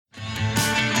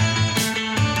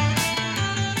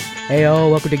Hey,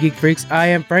 welcome to Geek Freaks. I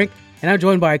am Frank, and I'm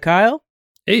joined by Kyle.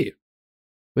 Hey.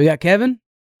 We got Kevin.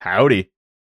 Howdy.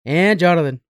 And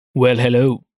Jonathan. Well,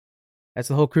 hello. That's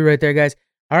the whole crew right there, guys.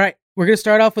 All right, we're going to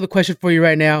start off with a question for you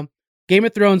right now. Game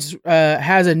of Thrones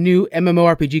has a new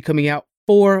MMORPG coming out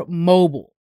for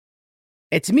mobile.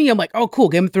 And to me, I'm like, oh, cool,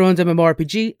 Game of Thrones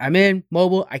MMORPG. I'm in.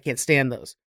 Mobile, I can't stand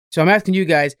those. So I'm asking you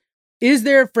guys, is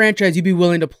there a franchise you'd be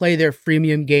willing to play their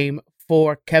freemium game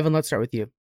for? Kevin, let's start with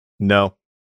you. No.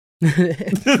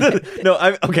 No,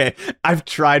 I've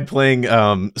tried playing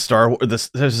Star Wars.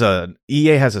 There's a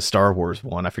EA has a Star Wars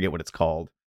one. I forget what it's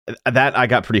called. That I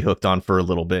got pretty hooked on for a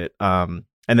little bit. And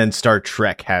then Star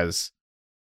Trek has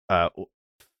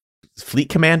Fleet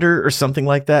Commander or something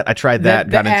like that. I tried that.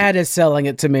 The ad is selling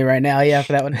it to me right now. Yeah,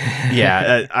 for that one.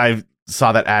 Yeah, I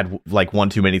saw that ad like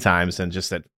one too many times and just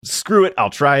said, screw it,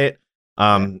 I'll try it.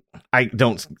 I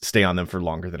don't stay on them for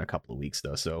longer than a couple of weeks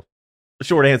though. So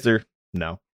short answer,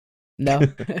 no. No.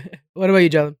 What about you,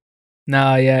 John?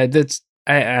 No, yeah, I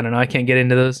don't know. I can't get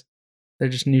into those. They're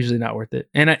just usually not worth it.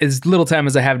 And as little time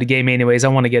as I have to game anyways, I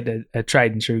want to get a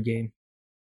tried and true game.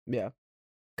 Yeah.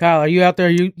 Kyle, are you out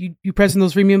there? You pressing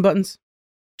those freemium buttons?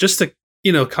 Just to,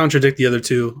 contradict the other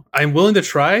two, I'm willing to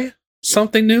try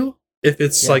something new if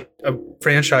it's like a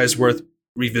franchise worth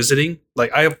revisiting.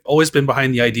 Like, I have always been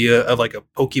behind the idea of like a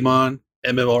Pokemon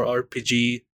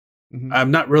MMORPG. Mm-hmm. I'm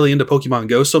not really into Pokemon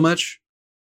Go so much.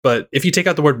 But if you take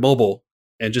out the word mobile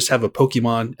and just have a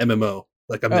Pokemon MMO,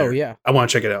 like I'm there. Yeah. I want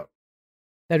to check it out.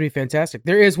 That'd be fantastic.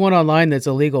 There is one online that's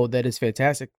illegal that is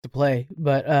fantastic to play.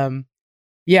 But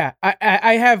yeah,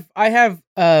 I have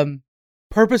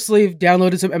purposely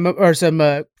downloaded some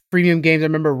freemium games. I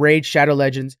remember Raid Shadow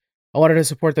Legends. I wanted to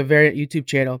support the Variant YouTube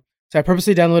channel. So I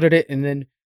purposely downloaded it and then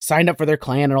signed up for their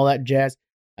clan and all that jazz.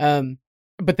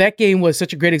 But that game was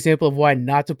such a great example of why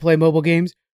not to play mobile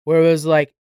games, where it was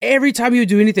like, every time you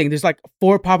do anything, there's like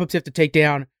 4 pop-ups you have to take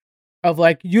down of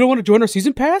like, you don't want to join our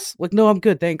season pass? Like, no, I'm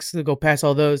good. Thanks. To go past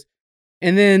all those.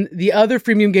 And then the other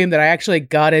freemium game that I actually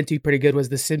got into pretty good was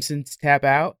The Simpsons Tap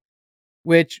Out,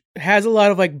 which has a lot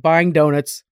of like buying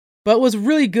donuts, but was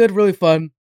really good, really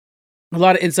fun. A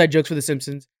lot of inside jokes for The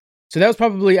Simpsons. So that was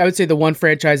probably, I would say, the one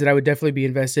franchise that I would definitely be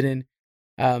invested in.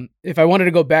 If I wanted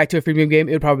to go back to a freemium game,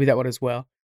 it would probably be that one as well.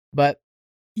 But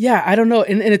yeah, I don't know.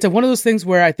 And it's one of those things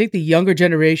where I think the younger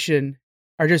generation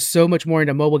are just so much more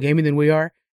into mobile gaming than we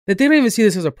are that they don't even see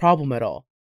this as a problem at all.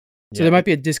 So there might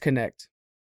be a disconnect.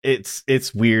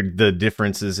 It's weird, the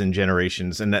differences in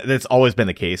generations, and that's always been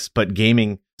the case. But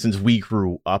gaming, since we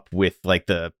grew up with like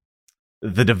the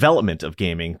development of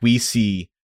gaming, we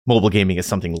see mobile gaming as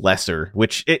something lesser,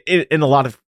 which in a lot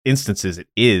of instances it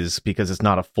is, because it's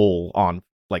not a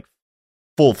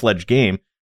full-fledged game.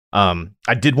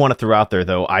 I did want to throw out there,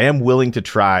 though, I am willing to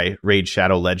try Raid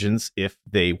Shadow Legends if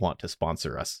they want to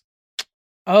sponsor us.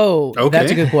 Oh, okay.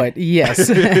 That's a good point. Yes.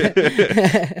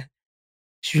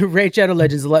 Raid Shadow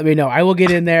Legends, let me know. I will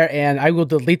get in there and I will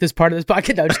delete this part of this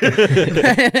podcast.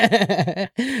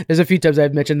 No, there's a few times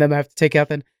I've mentioned them I have to take out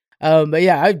then. But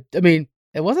yeah, I mean,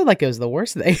 it wasn't like it was the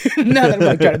worst thing. Now that I'm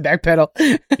like trying to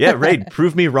backpedal. Yeah, Raid,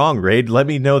 prove me wrong, Raid. Let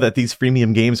me know that these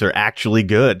freemium games are actually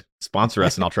good. Sponsor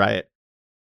us and I'll try it.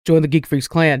 Join the Geek Freaks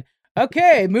clan.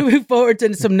 Okay, moving forward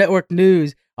to some network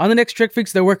news. On the next Trick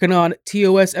Freaks, they're working on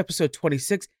TOS episode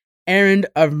 26, Errand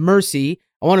of Mercy.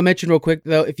 I want to mention real quick,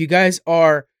 though, if you guys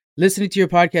are listening to your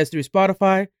podcast through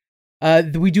Spotify,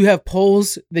 we do have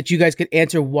polls that you guys can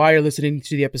answer while you're listening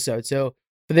to the episode. So,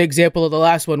 for the example of the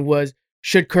last one was,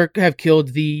 should Kirk have killed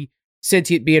the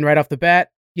sentient being right off the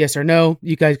bat? Yes or no?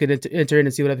 You guys can enter in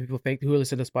and see what other people think who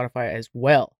listen to Spotify as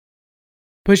well.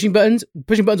 Pushing Buttons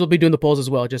will be doing the polls as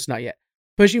well, just not yet.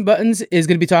 Pushing Buttons is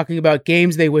going to be talking about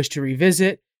games they wish to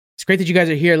revisit. It's great that you guys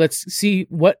are here. Let's see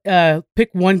pick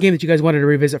one game that you guys wanted to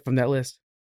revisit from that list.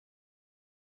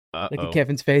 Look at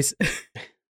Kevin's face.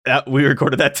 We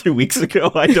recorded that 2 weeks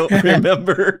ago. I don't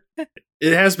remember.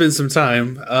 It has been some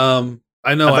time.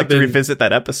 I know I'd like to revisit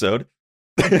that episode.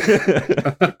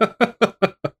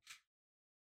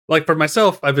 Like for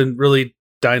myself, I've been really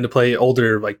dying to play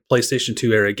older like PlayStation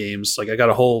 2 era games. Like I got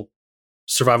a whole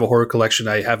survival horror collection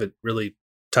I haven't really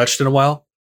touched in a while.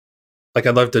 Like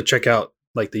I'd love to check out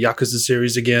like the Yakuza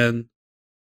series again,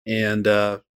 and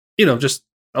just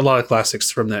a lot of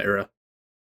classics from that era.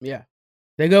 Yeah,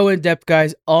 they go in depth,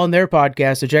 guys, on their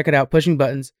podcast, so check it out. Pushing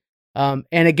Buttons, and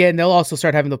again, they'll also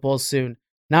start having the polls soon.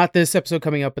 Not this episode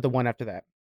coming up, but the one after that.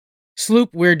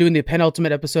 Sloop, we're doing the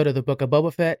penultimate episode of the Book of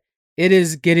Boba Fett. It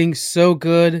is getting so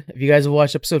good. If you guys have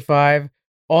watched episode 5,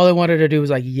 all I wanted to do was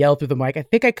like yell through the mic. I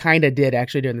think I kind of did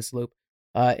actually during the Sloop.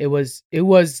 It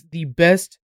was the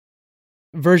best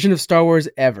version of Star Wars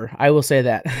ever. I will say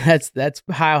that. That's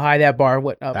how high that bar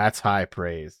went up. That's high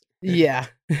praise. Yeah.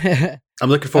 I'm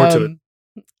looking forward to it.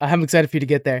 I'm excited for you to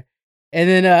get there. And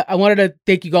then I wanted to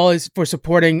thank you guys for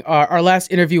supporting. Our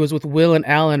last interview was with Will and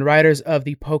Alan, writers of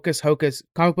the Pocus Hocus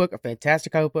comic book, a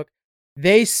fantastic comic book.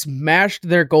 They smashed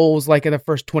their goals like in the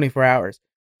first 24 hours.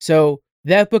 So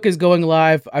that book is going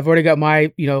live. I've already got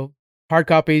my, hard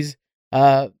copies,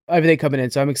 everything coming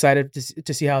in. So I'm excited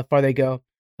to see how far they go.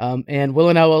 And Will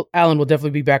and Alan will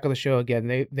definitely be back on the show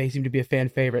again. They seem to be a fan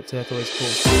favorite, so that's always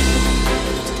cool.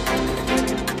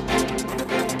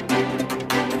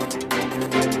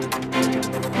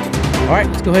 All right,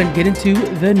 let's go ahead and get into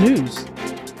the news.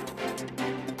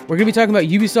 We're going to be talking about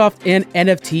Ubisoft and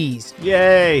NFTs.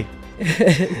 Yay!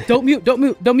 Don't mute. Let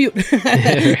me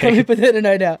put that in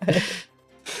right now.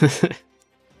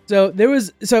 So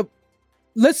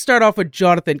let's start off with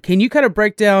Jonathan. Can you kind of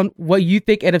break down what you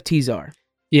think NFTs are?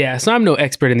 Yeah, so I'm no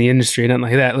expert in the industry, nothing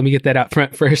like that. Let me get that out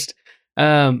front first.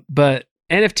 But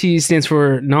NFT stands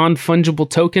for non-fungible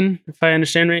token, if I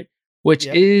understand right, which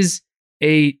is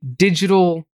a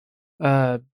digital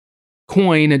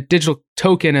coin, a digital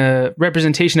token, a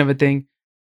representation of a thing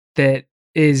that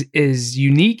is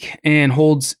unique and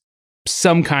holds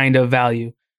some kind of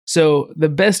value. So the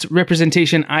best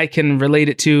representation I can relate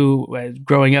it to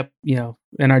growing up,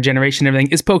 in our generation, and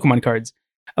everything, is Pokemon cards.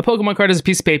 A Pokemon card is a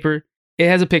piece of paper. It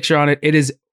has a picture on it. It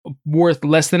is worth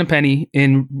less than a penny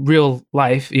in real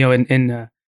life, in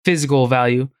physical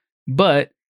value.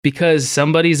 But because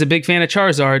somebody's a big fan of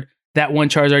Charizard, that one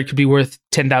Charizard could be worth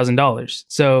 $10,000.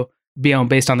 So,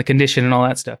 based on the condition and all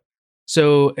that stuff.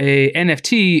 So, a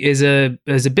NFT is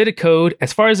a bit of code.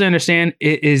 As far as I understand,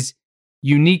 it is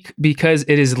unique because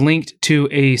it is linked to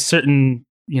a certain,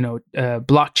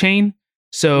 blockchain.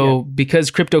 So, because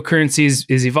cryptocurrency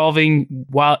is evolving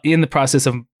while in the process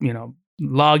of,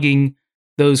 logging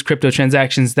those crypto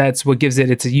transactions, that's what gives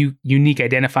it its unique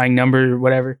identifying number or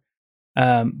whatever.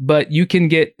 But you can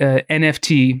get an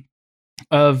NFT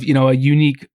of a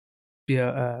unique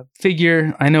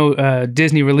figure. I know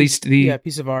Disney released the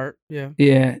piece of art.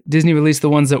 Disney released the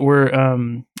ones that were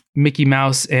Mickey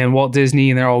Mouse and Walt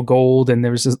Disney, and they're all gold, and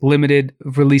there was a limited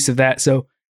release of that. So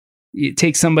it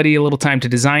takes somebody a little time to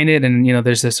design it, and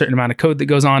there's a certain amount of code that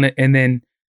goes on it, and then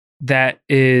that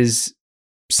is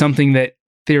something that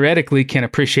theoretically can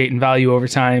appreciate in value over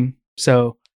time.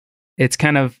 So it's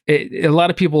kind of a lot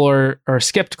of people are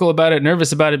skeptical about it,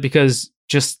 nervous about it, because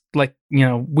just like,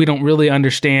 we don't really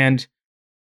understand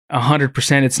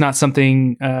 100%. It's not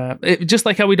something, just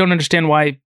like how we don't understand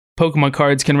why Pokemon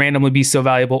cards can randomly be so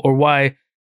valuable, or why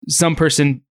some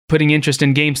person putting interest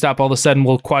in GameStop all of a sudden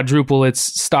will quadruple its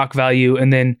stock value,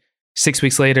 and then 6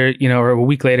 weeks later, or a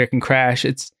week later, it can crash.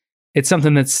 It's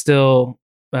something that's still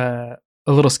a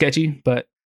little sketchy, but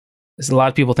a lot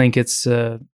of people think it's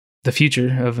the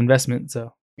future of investment.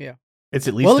 So it's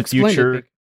at least the future.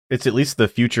 It's at least the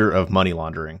future of money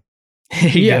laundering.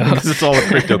 Because it's all a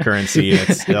cryptocurrency. And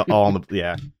it's all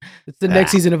It's the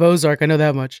next season of Ozark. I know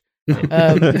that much.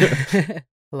 I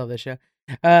love this show.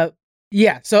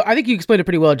 So I think you explained it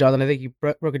pretty well, Jonathan. I think you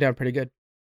broke it down pretty good.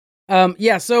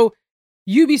 So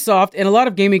Ubisoft and a lot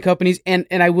of gaming companies, and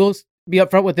I will be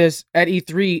upfront with this, at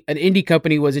E3, an indie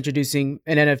company was introducing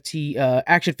an NFT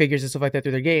action figures and stuff like that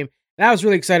through their game. And I was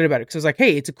really excited about it because I was like,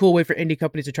 hey, it's a cool way for indie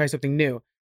companies to try something new.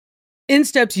 In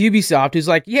steps Ubisoft, who's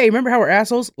like, yeah, remember how we're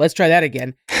assholes? Let's try that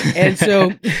again. And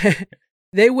so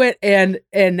they went and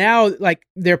now like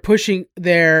they're pushing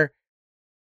their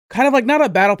kind of like not a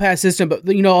battle pass system, but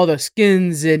all the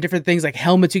skins and different things like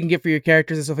helmets you can get for your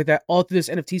characters and stuff like that, all through this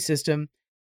NFT system.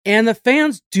 And the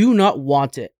fans do not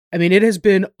want it. I mean, it has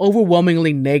been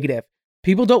overwhelmingly negative.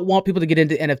 People don't want people to get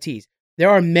into NFTs. There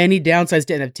are many downsides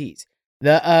to NFTs.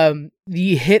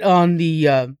 The hit on the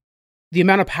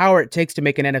amount of power it takes to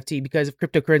make an NFT, because of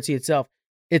cryptocurrency itself,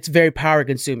 it's very power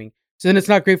consuming. So then it's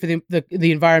not great for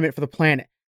the environment, for the planet.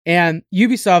 And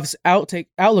Ubisoft's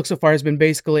outlook so far has been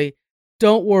basically,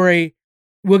 don't worry,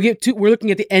 we're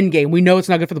looking at the end game. We know it's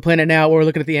not good for the planet now, or we're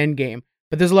looking at the end game.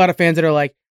 But there's a lot of fans that are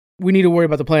like, we need to worry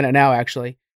about the planet now,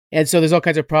 actually. And so there's all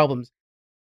kinds of problems.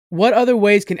 What other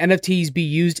ways can NFTs be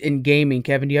used in gaming,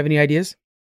 Kevin? Do you have any ideas?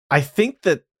 I think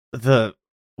that the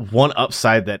one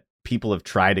upside that people have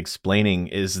tried explaining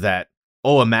is that,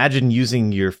 imagine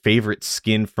using your favorite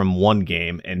skin from one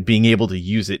game and being able to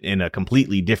use it in a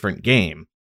completely different game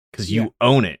because you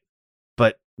own it.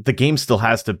 But the game still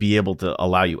has to be able to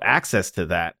allow you access to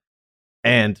that.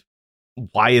 And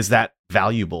why is that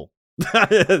valuable?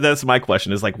 That's my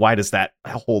question, is like, why does that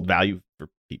hold value for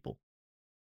people?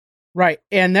 Right.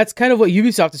 And that's kind of what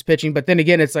Ubisoft is pitching. But then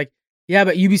again, it's like, yeah,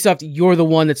 but Ubisoft, you're the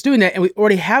one that's doing that. And we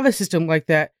already have a system like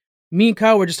that. Me and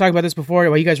Kyle were just talking about this before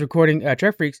while you guys were recording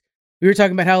Trek Freaks. We were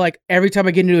talking about how, like, every time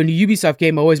I get into a new Ubisoft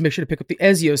game, I always make sure to pick up the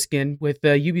Ezio skin with the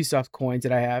Ubisoft coins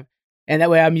that I have. And that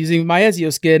way I'm using my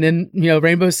Ezio skin in,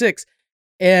 Rainbow Six.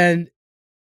 And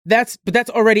that's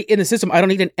already in the system. I don't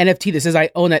need an NFT that says I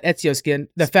own that Ezio skin.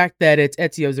 The fact that it's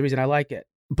Ezio is the reason I like it.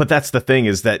 But that's the thing,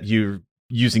 is that you're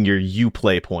using your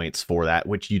Uplay points for that,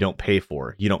 which you don't pay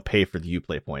for. You don't pay for the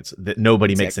Uplay points. That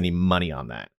nobody makes any money on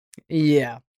that.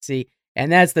 Yeah. See,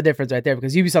 and that's the difference right there,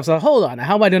 because Ubisoft's like, hold on,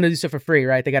 how am I going to do stuff for free,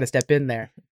 right? They got to step in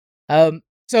there.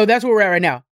 So that's where we're at right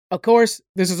now. Of course,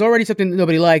 this is already something that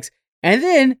nobody likes. And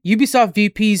then Ubisoft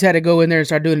VPs had to go in there and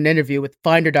start doing an interview with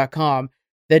Finder.com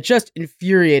that just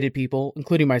infuriated people,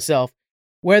 including myself,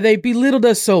 where they belittled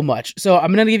us so much. So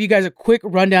I'm going to give you guys a quick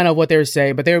rundown of what they were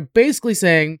saying, but they were basically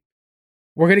saying,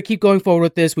 we're going to keep going forward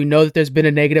with this. We know that there's been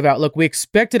a negative outlook. We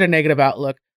expected a negative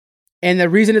outlook. And the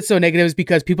reason it's so negative is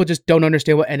because people just don't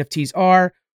understand what NFTs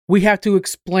are. We have to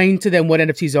explain to them what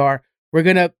NFTs are. We're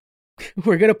going to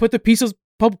put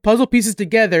the puzzle pieces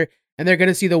together, and they're going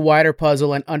to see the wider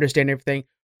puzzle and understand everything.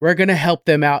 We're going to help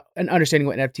them out in understanding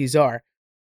what NFTs are.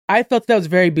 I thought that was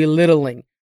very belittling.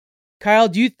 Kyle,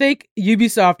 do you think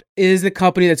Ubisoft is the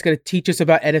company that's going to teach us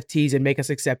about NFTs and make us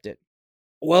accept it?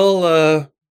 Well,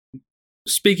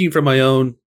 speaking from my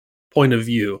own point of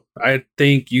view, I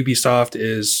think Ubisoft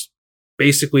is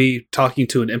basically talking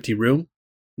to an empty room.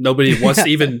 Nobody wants to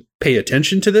even pay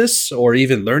attention to this or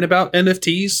even learn about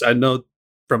NFTs. I know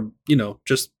from,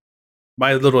 just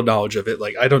my little knowledge of it,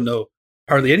 like, I don't know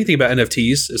hardly anything about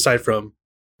NFTs aside from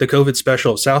the COVID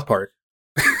special of South Park.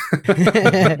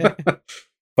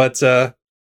 But,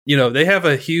 they have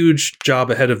a huge job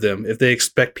ahead of them if they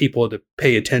expect people to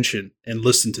pay attention and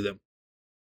listen to them.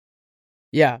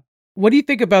 Yeah. What do you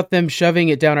think about them shoving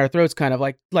it down our throats, kind of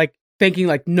like thinking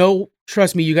like, no,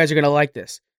 trust me, you guys are going to like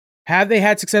this? Have they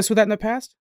had success with that in the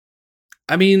past?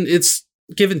 I mean, it's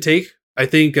give and take. I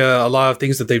think a lot of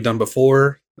things that they've done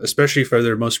before, especially for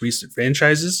their most recent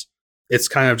franchises, it's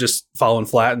kind of just fallen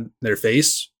flat in their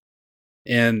face.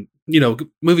 And,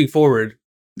 moving forward,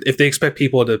 if they expect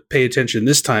people to pay attention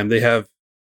this time, they have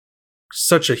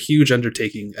such a huge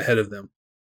undertaking ahead of them.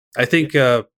 I think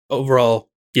overall,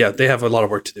 yeah, they have a lot of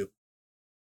work to do.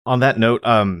 On that note,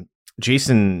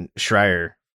 Jason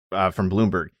Schreier from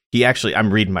Bloomberg, he actually,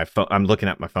 I'm reading my phone. I'm looking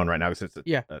at my phone right now because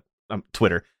it's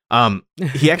Twitter.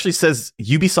 He actually says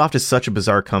Ubisoft is such a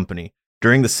bizarre company.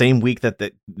 During the same week that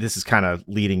this is kind of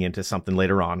leading into something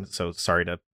later on, so sorry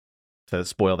to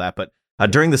spoil that, but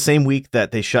during the same week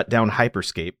that they shut down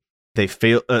Hyperscape,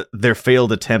 their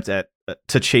failed attempt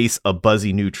to chase a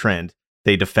buzzy new trend,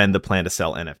 they defend the plan to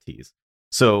sell NFTs.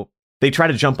 So they try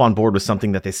to jump on board with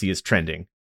something that they see as trending,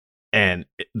 and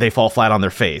they fall flat on their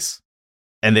face.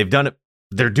 And they've done it.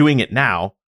 They're doing it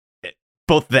now,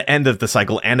 both the end of the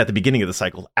cycle and at the beginning of the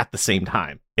cycle at the same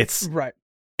time. It's right.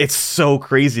 It's so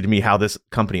crazy to me how this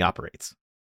company operates.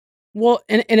 Well,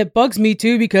 and it bugs me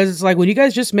too, because it's like, when you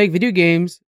guys just make video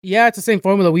games, yeah, it's the same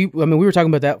formula. We were talking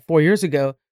about that 4 years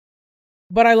ago,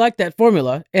 but I like that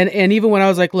formula. And even when I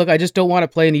was like, look, I just don't want to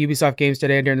play any Ubisoft games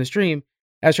today and during the stream,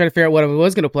 I was trying to figure out what I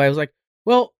was going to play. I was like,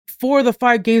 well, 4 of the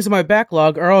 5 games in my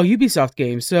backlog are all Ubisoft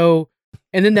games. So,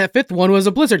 and then that 5th one was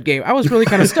a Blizzard game. I was really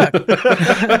kind of stuck.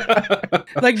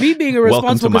 Like, me being a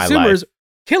responsible consumer is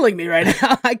killing me right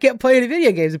now. I can't play any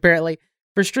video games apparently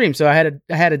for stream. So I had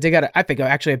to dig out, I think,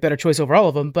 actually a better choice over all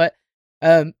of them. But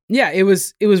yeah, it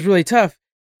was really tough.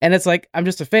 And it's like, I'm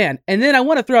just a fan. And then I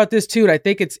want to throw out this too, and I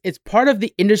think it's part of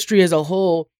the industry as a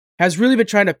whole has really been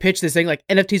trying to pitch this thing like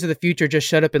NFTs of the future, just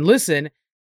shut up and listen.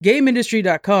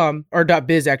 GameIndustry.com, or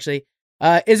 .biz actually,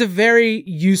 is a very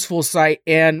useful site,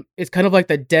 and it's kind of like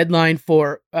the deadline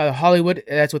for Hollywood.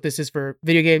 That's what this is for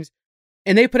video games.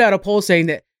 And they put out a poll saying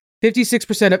that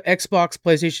 56% of Xbox,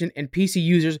 PlayStation, and PC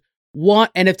users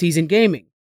want NFTs in gaming.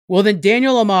 Well, then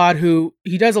Daniel Ahmad, who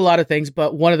he does a lot of things,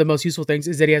 but one of the most useful things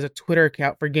is that he has a Twitter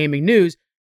account for gaming news.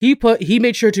 He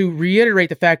made sure to reiterate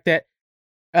the fact that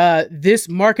this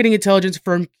marketing intelligence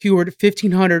firm cured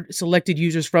 1,500 selected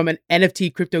users from an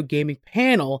NFT crypto gaming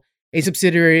panel, a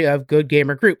subsidiary of Good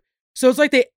Gamer Group. So it's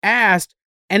like they asked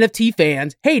NFT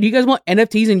fans, hey, do you guys want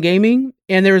NFTs in gaming?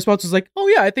 And their response was like, oh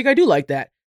yeah, I think I do like that.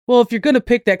 Well, if you're going to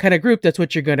pick that kind of group, that's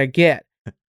what you're going to get.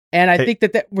 And I think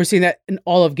that we're seeing that in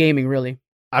all of gaming, really.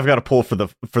 I've got a poll for the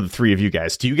 3 of you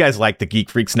guys. Do you guys like the Geek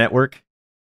Freaks Network?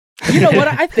 You know what?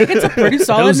 I think it's a pretty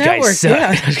solid network.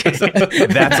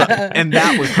 Yeah. And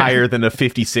that was higher than a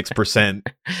 56%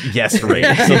 yes rate.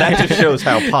 So that just shows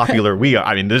how popular we are.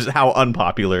 I mean, this is how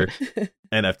unpopular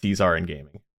NFTs are in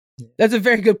gaming. That's a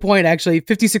very good point, actually.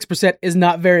 56% is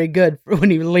not very good for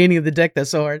when you're leaning the deck that's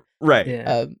so hard. Right.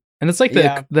 Yeah. And it's like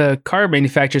the car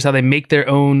manufacturers, how they make their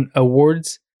own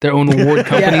awards, their own award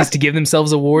companies to give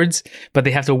themselves awards, but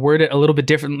they have to word it a little bit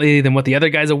differently than what the other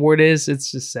guy's award is.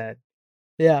 It's just sad.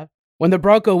 Yeah. When the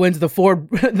Bronco wins the Ford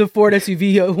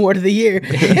SUV Award of the Year,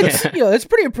 it's it's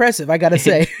pretty impressive, I gotta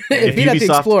say. If you got the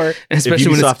Explorer,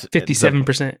 especially when it's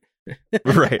 57%.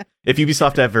 Right. If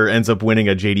Ubisoft ever ends up winning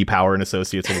a JD Power and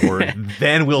Associates award,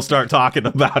 then we'll start talking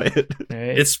about it.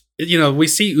 Right. It's we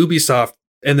see Ubisoft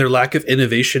and their lack of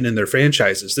innovation in their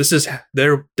franchises. This is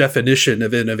their definition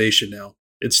of innovation now.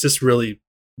 It's just really,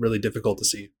 really difficult to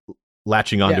see.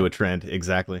 Latching onto a trend,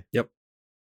 exactly. Yep.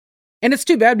 And it's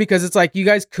too bad because it's like you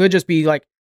guys could just be like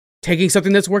taking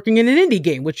something that's working in an indie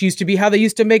game, which used to be how they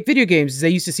used to make video games. They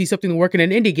used to see something working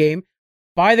in an indie game,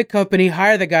 buy the company,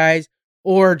 hire the guys,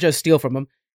 or just steal from them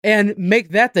and make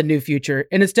that the new future.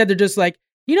 And instead they're just like,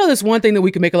 this one thing that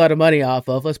we can make a lot of money off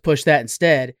of, let's push that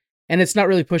instead. And it's not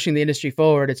really pushing the industry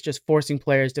forward. It's just forcing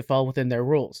players to fall within their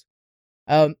rules.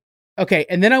 Okay.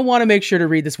 And then I want to make sure to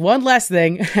read this one last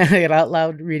thing. I got out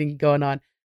loud reading going on.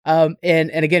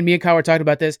 And again, me and Kyle were talking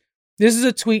about this. This is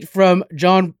a tweet from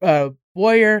John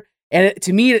Boyer. And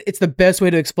to me, it's the best way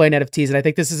to explain NFTs. And I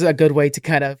think this is a good way to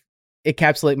kind of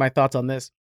encapsulate my thoughts on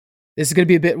this. This is going to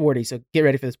be a bit wordy, so get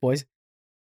ready for this, boys.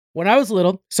 When I was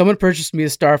little, someone purchased me a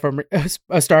star for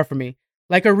me,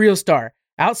 like a real star,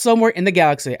 out somewhere in the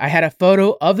galaxy. I had a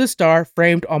photo of the star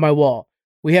framed on my wall.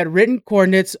 We had written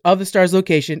coordinates of the star's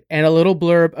location and a little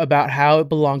blurb about how it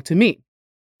belonged to me.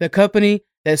 The company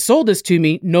that sold this to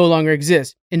me no longer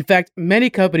exists. In fact, many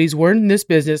companies were in this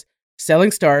business,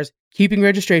 selling stars, keeping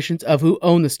registrations of who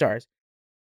owned the stars.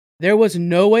 There was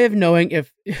no way of knowing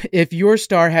if your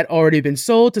star had already been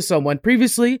sold to someone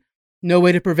previously, no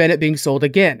way to prevent it being sold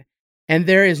again, and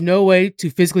there is no way to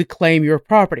physically claim your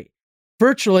property.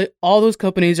 Virtually all those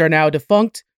companies are now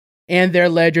defunct, and their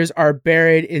ledgers are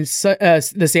buried in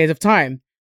the sands of time.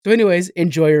 So anyways,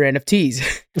 enjoy your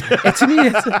NFTs. And to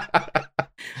me,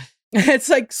 it's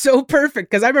like so perfect,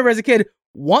 because I remember as a kid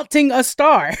wanting a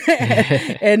star.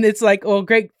 And it's like, oh,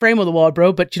 great frame on the wall,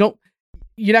 bro, but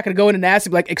you're not going to go in and ask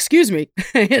him, like, excuse me,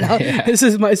 this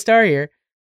is my star here.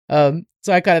 So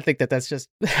I kind of think that's just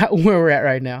where we're at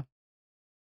right now.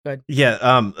 Go ahead. Yeah,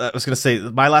 I was going to say,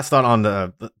 my last thought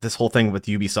on this whole thing with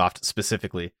Ubisoft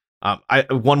specifically,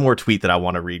 one more tweet that I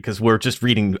want to read, because we're just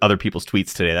reading other people's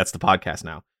tweets today. That's the podcast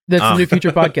now. That's the new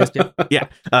future podcast. Yeah.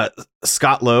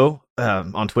 Scott Lowe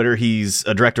on Twitter, he's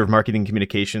a director of marketing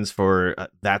communications for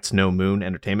That's No Moon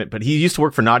Entertainment, but he used to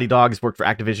work for Naughty Dog. He's worked for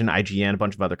Activision, IGN, a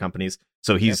bunch of other companies.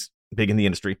 So he's big in the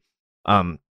industry.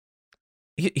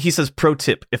 He says, pro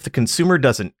tip, if the consumer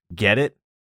doesn't get it,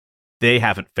 they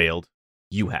haven't failed.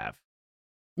 You have.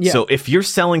 Yeah. So if you're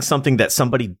selling something that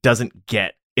somebody doesn't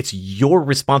get, it's your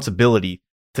responsibility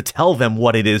to tell them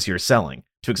what it is you're selling,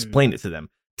 to explain it to them,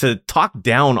 to talk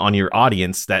down on your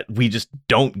audience that we just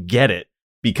don't get it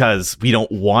because we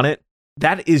don't want it.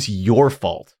 That is your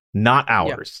fault, not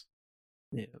ours.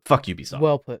 Yeah. Fuck Ubisoft.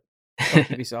 Well put. Fuck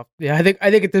Ubisoft. Yeah, I think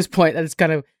at this point that's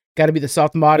kind of got to be the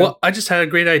soft motto. Well, I just had a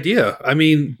great idea. I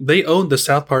mean, they own the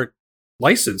South Park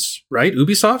license, right?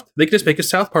 Ubisoft. They could just make a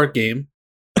South Park game,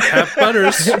 have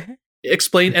Butters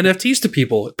explain NFTs to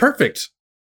people. Perfect.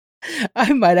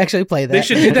 I might actually play that. They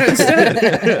should do that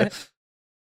instead.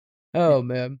 Oh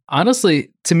man!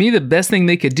 Honestly, to me, the best thing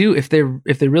they could do if they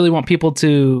really want people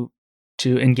to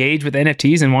engage with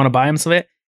NFTs and want to buy them, so that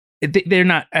they're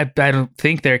not. I don't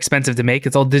think they're expensive to make.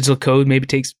 It's all digital code. Maybe it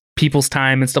takes people's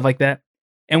time and stuff like that.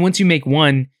 And once you make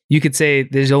one, you could say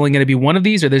there's only going to be one of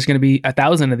these, or there's going to be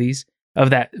 1,000 of these of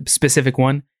that specific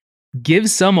one. Give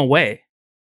some away.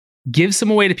 Give some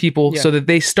away to people so that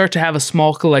they start to have a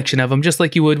small collection of them, just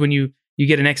like you would when you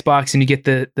get an Xbox and you get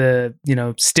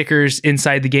the stickers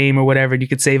inside the game or whatever, and you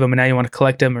could save them and now you want to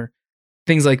collect them or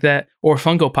things like that. Or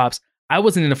Funko Pops. I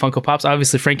wasn't into Funko Pops.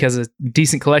 Obviously, Frank has a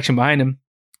decent collection behind him.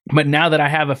 But now that I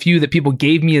have a few that people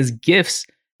gave me as gifts,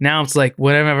 now it's like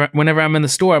whenever I'm in the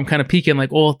store, I'm kind of peeking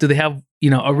like, oh, do they have,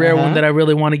 a rare one that I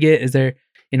really want to get? Is there,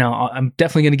 I'm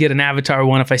definitely going to get an Avatar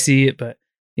one if I see it. But,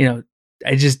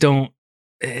 I just don't.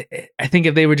 I think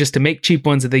if they were just to make cheap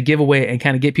ones that they give away and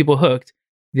kind of get people hooked,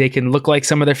 they can look like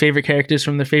some of their favorite characters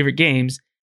from their favorite games.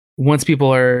 Once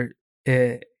people are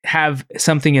have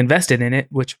something invested in it,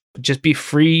 which would just be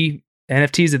free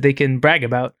NFTs that they can brag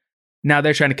about. Now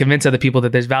they're trying to convince other people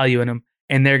that there's value in them,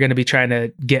 and they're going to be trying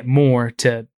to get more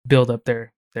to build up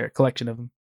their collection of them.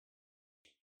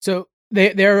 So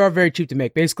they are very cheap to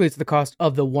make. Basically, it's the cost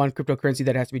of the one cryptocurrency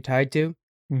that has to be tied to.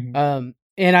 Mm-hmm.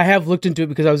 And I have looked into it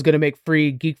because I was going to make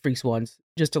free Geek Freaks ones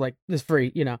just to this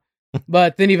free,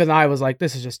 But then even I was like,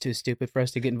 this is just too stupid for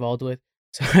us to get involved with.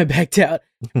 So I backed out.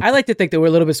 I like to think that we're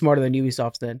a little bit smarter than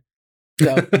Ubisoft's then.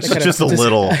 So Just a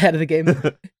little ahead of the game.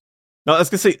 No, I was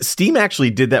gonna say Steam actually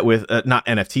did that with not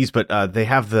NFTs, but they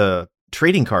have the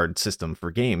trading card system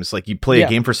for games. Like you play a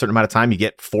game for a certain amount of time, you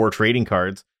get 4 trading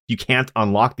cards. You can't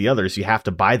unlock the others. You have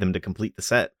to buy them to complete the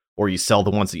set, or you sell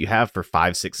the ones that you have for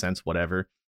 5-6 cents, whatever.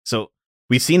 So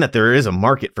we've seen that there is a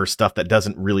market for stuff that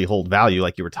doesn't really hold value,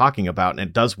 like you were talking about, and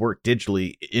it does work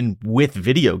digitally with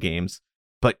video games,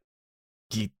 but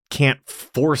you can't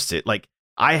force it. Like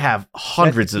I have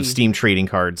hundreds of Steam trading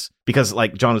cards because,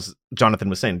 like Jonathan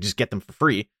was saying, just get them for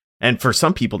free. And for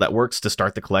some people that works to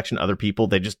start the collection. Other people,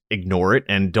 they just ignore it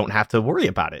and don't have to worry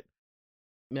about it.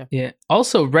 Yeah.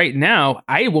 Also, right now,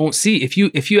 I won't see if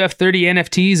you have 30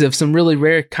 NFTs of some really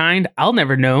rare kind. I'll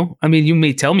never know. I mean, you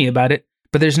may tell me about it,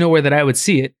 but there's nowhere that I would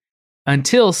see it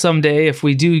until someday, if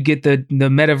we do get the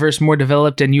metaverse more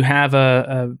developed and you have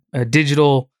a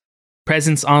digital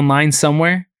presence online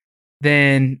somewhere.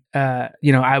 Then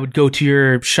I would go to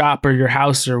your shop or your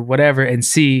house or whatever and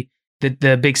see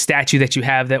the big statue that you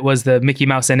have that was the Mickey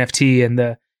Mouse NFT and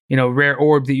the rare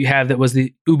orb that you have that was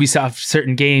the Ubisoft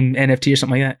certain game NFT or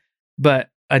something like that. But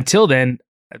until then,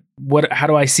 how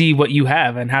do I see what you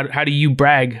have, and how do you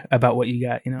brag about what you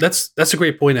got? That's a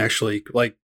great point, actually.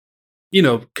 Like,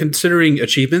 considering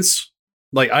achievements,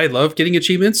 like I love getting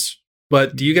achievements,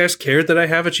 but do you guys care that I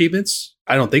have achievements?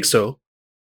 I don't think so.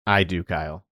 I do,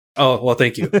 Kyle. Oh, well,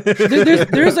 thank you.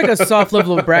 There's like a soft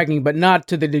level of bragging, but not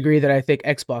to the degree that I think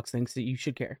Xbox thinks that you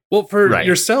should care. Well, for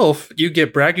yourself, you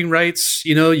get bragging rights.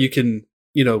 You can,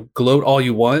 gloat all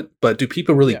you want, but do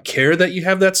people really care that you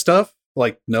have that stuff?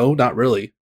 Like, no, not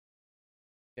really.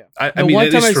 Yeah. I mean,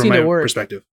 at least from my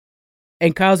perspective.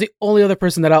 And Kyle's the only other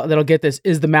person that'll get this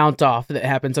is the mount off that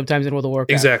happens sometimes in World of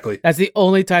Warcraft. Exactly. That's the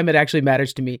only time it actually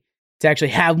matters to me to actually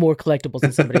have more collectibles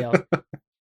than somebody else.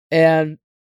 And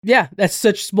yeah, that's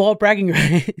such small bragging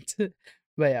rights.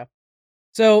 But yeah.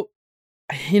 So,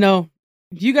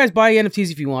 you guys buy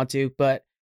NFTs if you want to, but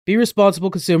be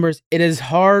responsible consumers. It is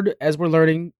hard, as we're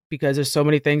learning, because there's so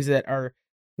many things that are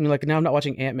like, now I'm not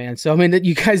watching Ant-Man. So, I mean, that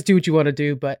you guys do what you want to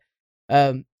do, but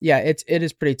it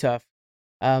is pretty tough.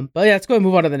 But yeah, let's go and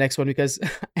move on to the next one, because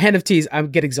NFTs, I'm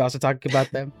getting exhausted talking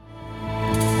about them.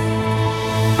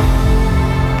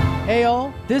 Hey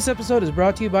all, this episode is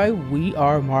brought to you by We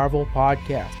Are Marvel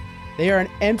Podcast. They are an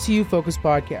MCU-focused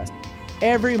podcast.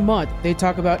 Every month, they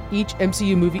talk about each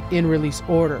MCU movie in release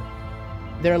order.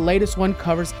 Their latest one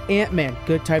covers Ant-Man.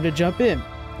 Good time to jump in.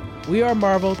 We Are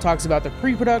Marvel talks about the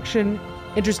pre-production,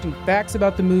 interesting facts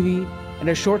about the movie, and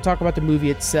a short talk about the movie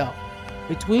itself.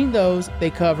 Between those,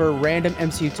 they cover random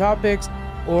MCU topics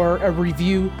or a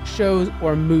review shows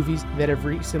or movies that have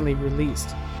recently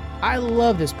released. I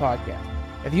love this podcast.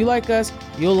 If you like us,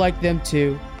 you'll like them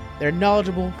too. They're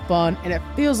knowledgeable, fun, and it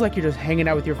feels like you're just hanging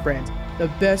out with your friends. The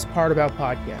best part about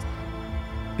podcasts.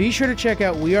 Be sure to check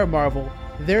out We Are Marvel.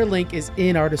 Their link is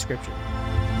in our description.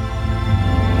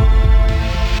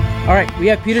 All right, we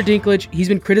have Peter Dinklage. He's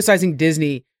been criticizing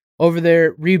Disney over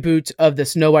their reboot of the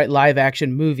Snow White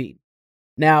live-action movie.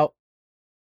 Now,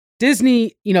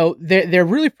 Disney, they're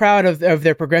really proud of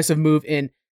their progressive move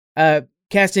in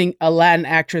casting a Latin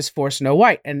actress for Snow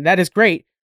White, and that is great.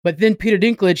 But then Peter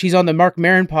Dinklage, he's on the Mark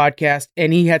Maron podcast,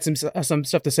 and he had some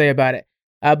stuff to say about it.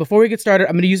 Before we get started,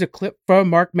 I'm going to use a clip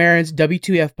from Mark Maron's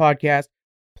W2F podcast.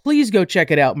 Please go check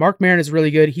it out. Mark Maron is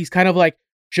really good. He's kind of like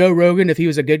Joe Rogan if he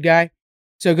was a good guy.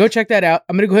 So go check that out.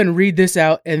 I'm going to go ahead and read this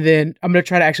out, and then I'm going to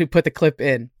try to actually put the clip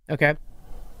in. Okay?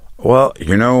 Well,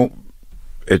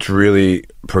 it's really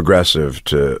progressive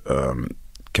to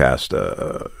cast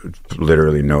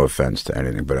literally no offense to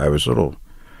anything, but I was a little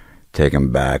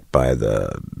taken back by the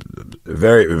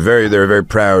they're very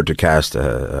proud to cast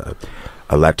a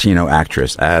Latino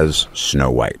actress as Snow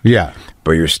White. Yeah.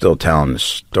 But you're still telling the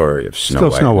story of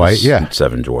Snow White, yeah.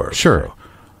 Seven Dwarfs. Sure.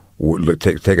 So,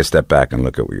 take a step back and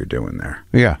look at what you're doing there.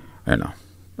 Yeah.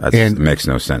 That makes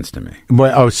no sense to me.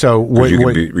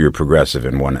 You're progressive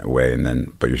in one way,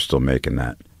 but you're still making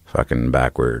that fucking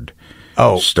backward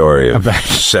story of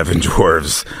seven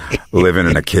dwarves living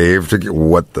in a cave.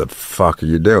 What the fuck are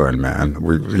you doing, man?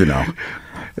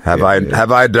 Have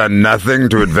I done nothing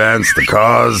to advance the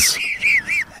cause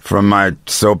from my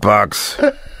soapbox?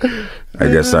 I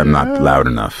guess I'm not loud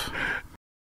enough.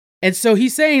 And so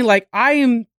he's saying, like, I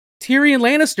am Tyrion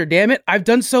Lannister, damn it. I've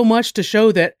done so much to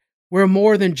show that we're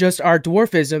more than just our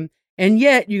dwarfism. And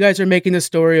yet you guys are making a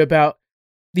story about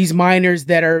these miners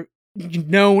that are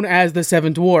known as the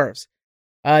Seven Dwarves.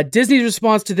 Disney's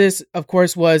response to this, of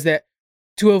course, was that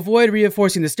to avoid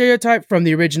reinforcing the stereotype from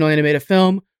the original animated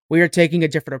film, We are taking a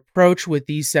different approach with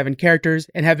these 7 characters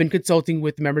and have been consulting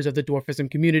with members of the dwarfism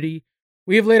community.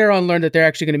 We have later on learned that they're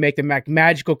actually going to make them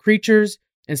magical creatures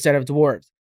instead of dwarves.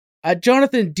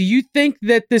 Jonathan, do you think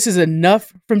that this is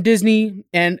enough from Disney?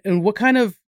 And what kind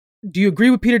of... Do you agree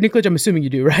with Peter Dinklage? I'm assuming you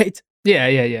do, right?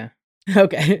 Yeah.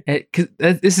 Okay.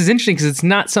 This is interesting because it's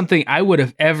not something I would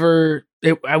have ever...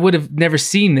 I would have never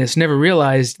seen this, never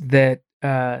realized that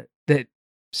that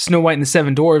Snow White and the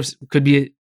 7 Dwarves could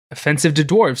be offensive to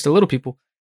dwarves, to little people.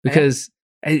 Because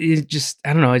I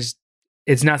don't know,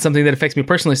 it's not something that affects me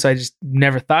personally, so I just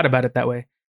never thought about it that way.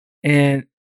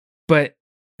 But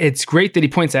it's great that he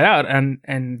points that out,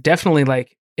 and definitely,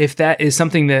 like, if that is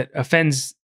something that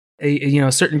offends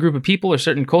a certain group of people or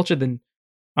certain culture, then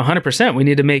 100% we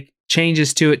need to make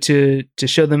changes to it to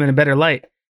show them in a better light.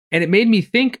 And it made me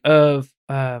think of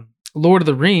Lord of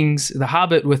the Rings, The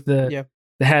Hobbit, with that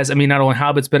has, I mean, not only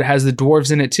hobbits, but it has the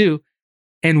dwarves in it too,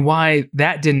 and why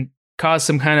that didn't cause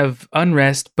some kind of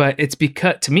unrest. But it's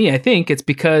because, to me, I think it's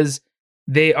because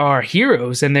they are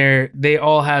heroes and they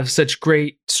all have such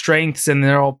great strengths and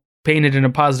they're all painted in a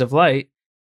positive light.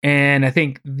 And I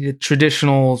think the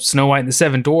traditional Snow White and the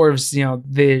 7 Dwarves,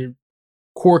 they're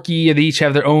quirky. They each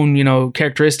have their own,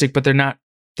 characteristic, but they're not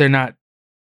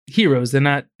heroes. They're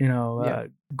not,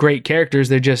 great characters.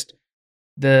 They're just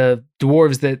the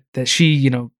dwarves that she,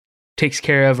 takes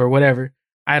care of or whatever.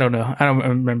 I don't know. I don't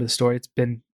remember the story. It's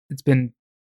been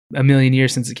a million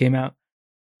years since it came out.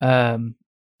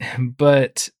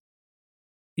 But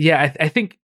yeah, I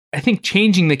think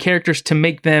changing the characters to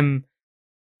make them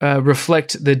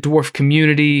reflect the dwarf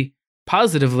community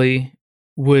positively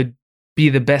would be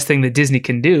the best thing that Disney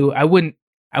can do. I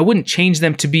wouldn't change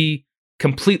them to be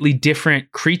completely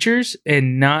different creatures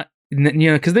and not,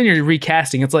 because then you're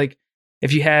recasting. It's like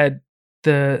if you had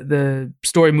the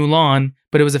story Mulan,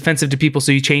 but it was offensive to people,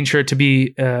 so you change her to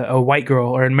be a white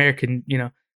girl or an American.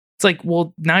 It's like,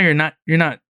 well, now you're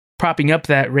not propping up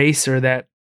that race or that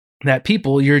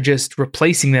people. You're just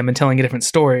replacing them and telling a different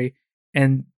story,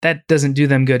 and that doesn't do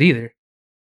them good either.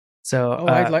 So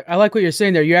I like what you're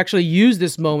saying there. You actually use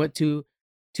this moment to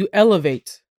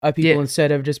elevate people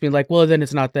instead of just being like, well, then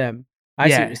it's not them. I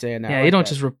see what you're saying now. Yeah, you don't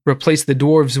just replace the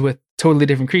dwarves with totally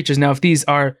different creatures. Now, if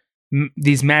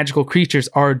these magical creatures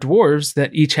are dwarves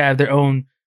that each have their own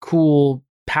cool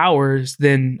powers,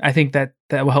 then I think that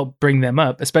will help bring them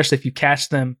up, especially if you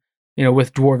cast them,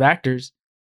 with dwarf actors.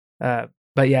 But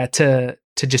yeah, to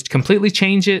just completely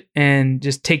change it and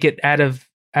just take it out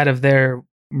of their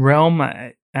realm,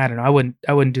 I don't know.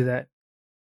 I wouldn't do that.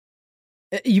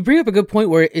 You bring up a good point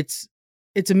where it's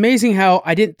amazing how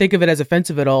I didn't think of it as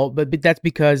offensive at all, but that's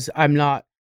because I'm not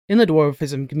in the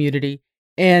dwarfism community.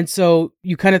 And so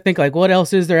you kind of think like, what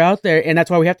else is there out there? And that's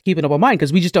why we have to keep an open mind,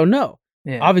 because we just don't know.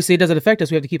 Yeah. Obviously, it doesn't affect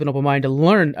us. We have to keep an open mind to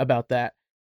learn about that.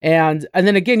 And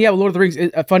then again, with Lord of the Rings,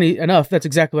 funny enough, that's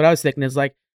exactly what I was thinking. Is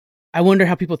like, I wonder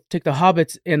how people take the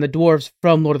hobbits and the dwarves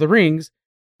from Lord of the Rings,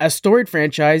 a storied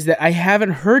franchise that I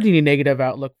haven't heard any negative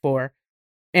outlook for.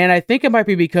 And I think it might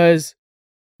be because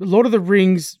the Lord of the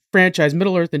Rings franchise,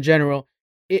 Middle Earth in general,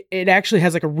 it actually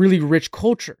has like a really rich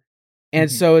culture.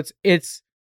 And so it's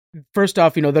first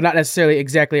off, they're not necessarily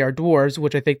exactly our dwarves,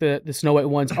 which I think the Snow White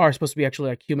ones are supposed to be actually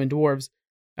like human dwarves.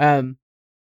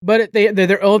 But they're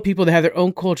their own people. They have their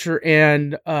own culture,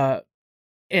 and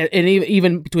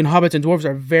even between hobbits and dwarves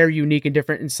are very unique and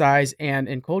different in size and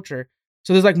in culture.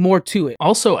 So there's like more to it.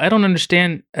 Also, I don't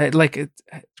understand. It's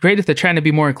great if they're trying to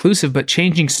be more inclusive, but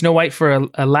changing Snow White for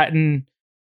a Latin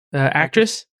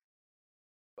actress,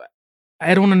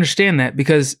 I don't understand that,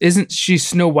 because isn't she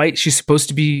Snow White? She's supposed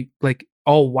to be like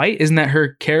all white. Isn't that her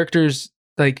character's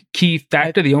like key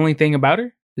factor? The only thing about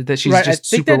her is that she's just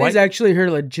super white. I think that is actually her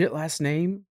legit last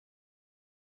name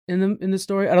in the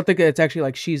story. I don't think it's actually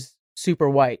like she's super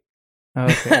white.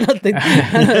 Okay. I don't think.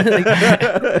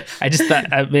 I just thought.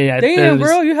 Damn,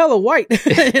 bro, you hella white. I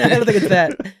don't think it's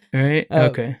that. Right?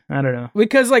 Okay. I don't know.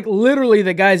 Because like literally,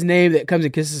 the guy's name that comes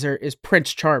and kisses her is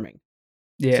Prince Charming.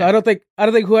 Yeah. So I don't think I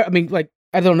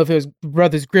don't know if it was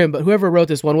Brothers Grimm, but whoever wrote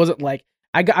this one wasn't like,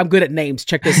 I'm good at names.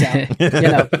 Check this out. I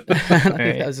don't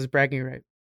think that was just bragging right.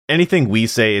 Anything we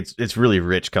say, it's really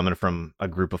rich coming from a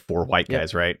group of 4 white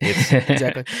guys, right? It's,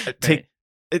 exactly.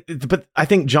 But I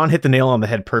think John hit the nail on the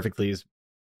head perfectly. Is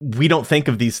we don't think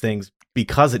of these things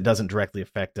because it doesn't directly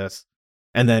affect us.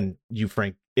 And then you,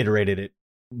 Frank, iterated it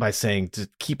by saying to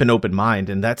keep an open mind.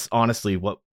 And that's honestly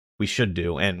what we should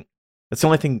do. And that's the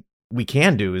only thing we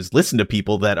can do is listen to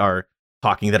people that are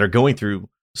talking, that are going through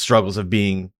struggles of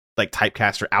being like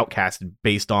typecast or outcasted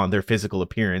based on their physical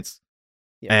appearance.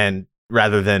 Yeah. And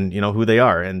rather than, who they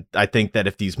are. And I think that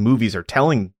if these movies are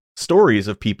telling stories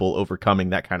of people overcoming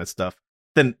that kind of stuff,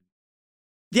 then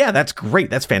yeah, that's great.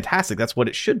 That's fantastic. That's what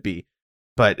it should be.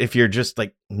 But if you're just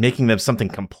like making them something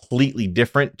completely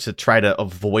different to try to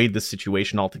avoid the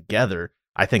situation altogether,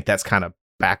 I think that's kind of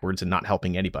backwards and not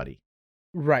helping anybody.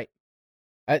 Right.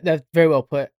 That's very well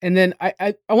put. And then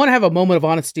I want to have a moment of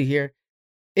honesty here.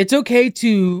 It's okay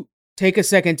to take a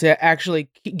second to actually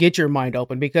get your mind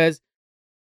open, because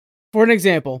for an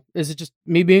example, this is just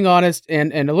me being honest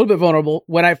and a little bit vulnerable.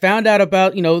 When I found out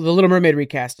about, the Little Mermaid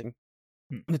recasting,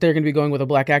 that they're going to be going with a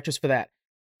black actress for that.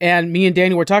 And me and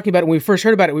Daniel were talking about it when we first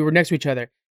heard about it. We were next to each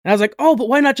other. And I was like, oh, but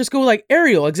why not just go like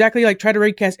Ariel? Exactly, like try to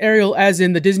recast Ariel as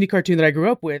in the Disney cartoon that I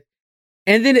grew up with.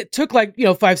 And then it took 5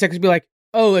 seconds to be like,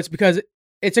 oh, it's because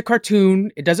it's a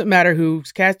cartoon. It doesn't matter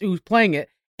who's playing it.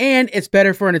 And it's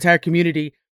better for an entire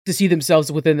community to see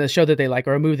themselves within the show that they like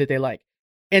or a movie that they like.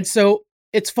 And so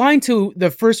it's fine to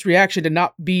the first reaction to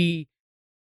not be,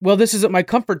 well, this isn't my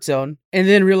comfort zone. And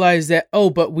then realize that,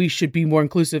 oh, but we should be more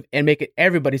inclusive and make it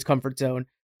everybody's comfort zone.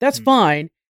 That's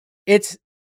fine. It's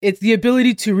the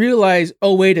ability to realize,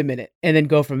 oh, wait a minute, and then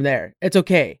go from there. It's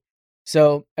okay.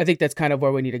 So I think that's kind of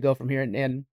where we need to go from here.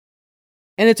 And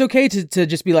it's okay to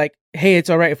just be like, hey, it's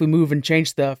all right if we move and change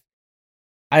stuff.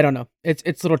 I don't know. It's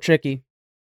a little tricky.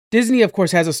 Disney, of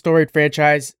course, has a storied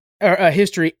franchise or a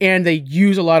history, and they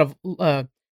use a lot of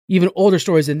even older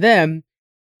stories in them.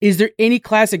 Is there any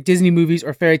classic Disney movies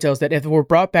or fairy tales that if it were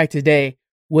brought back today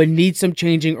would need some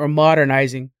changing or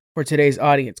modernizing for today's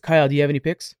audience? Kyle, do you have any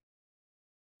picks?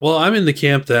 Well, I'm in the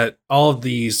camp that all of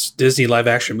these Disney live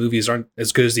action movies aren't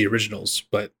as good as the originals,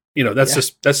 but that's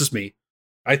just me.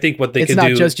 I think what they can do.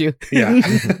 It's not just you. Yeah.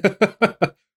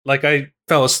 Like I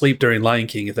fell asleep during Lion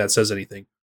King, if that says anything.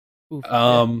 Oof,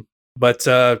 But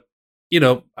I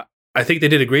think they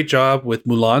did a great job with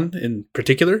Mulan in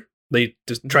particular. They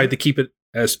just tried to keep it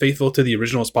as faithful to the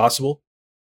original as possible.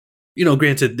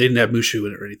 Granted, they didn't have Mushu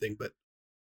in it or anything, but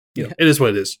it is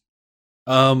what it is.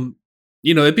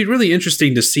 It'd be really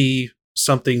interesting to see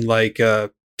something like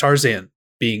Tarzan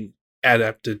being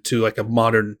adapted to like a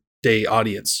modern day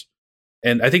audience.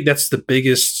 And I think that's the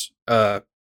biggest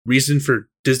reason for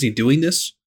Disney doing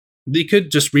this. They could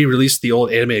just re-release the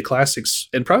old animated classics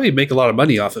and probably make a lot of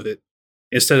money off of it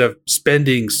instead of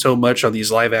spending so much on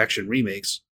these live action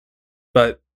remakes.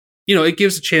 But, it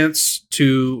gives a chance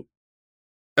to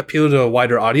appeal to a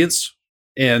wider audience.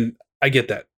 And I get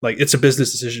that. Like, it's a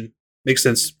business decision. Makes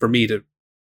sense for me to,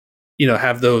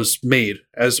 have those made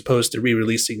as opposed to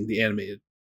re-releasing the animated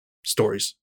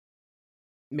stories.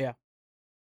 Yeah.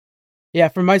 Yeah,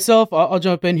 for myself, I'll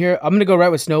jump in here. I'm going to go right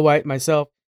with Snow White myself.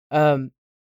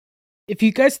 If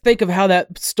you guys think of how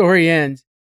that story ends,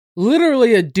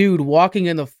 literally a dude walking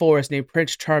in the forest named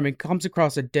Prince Charming comes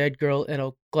across a dead girl in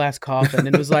a glass coffin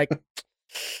and was like,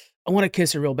 I want to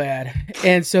kiss her real bad.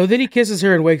 And so then he kisses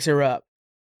her and wakes her up.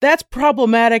 That's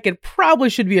problematic and probably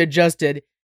should be adjusted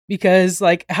because,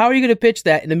 like, how are you going to pitch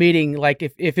that in the meeting? Like,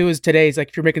 if it was today's, like,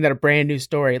 if you're making that a brand new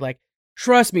story, like,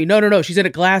 trust me, no, she's in a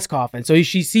glass coffin. So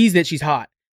she sees that she's hot.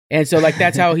 And so, like,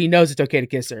 that's how he knows it's okay to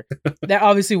kiss her. That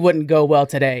obviously wouldn't go well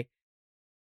today.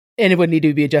 And it would need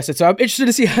to be adjusted. So I'm interested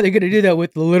to see how they're going to do that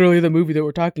with literally the movie that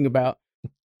we're talking about.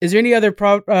 Is there any other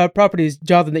properties,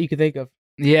 Jonathan, that you can think of?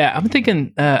 Yeah, I'm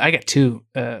thinking, I got two.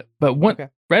 But one,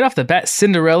 right off the bat,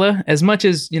 Cinderella, as much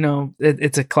as,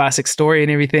 it's a classic story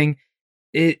and everything,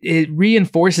 it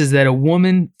reinforces that a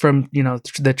woman from,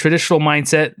 the traditional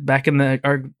mindset back in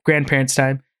our grandparents'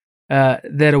 time,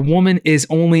 that a woman is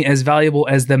only as valuable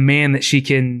as the man that she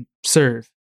can serve.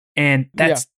 And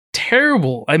that's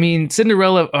terrible. I mean,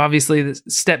 Cinderella, obviously, the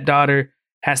stepdaughter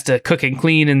has to cook and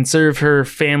clean and serve her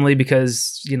family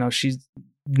because, she's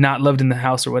not loved in the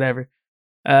house or whatever.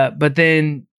 But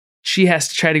then she has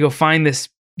to try to go find this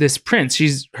prince.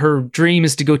 Her dream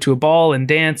is to go to a ball and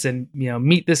dance and,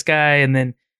 meet this guy. And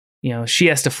then, she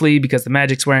has to flee because the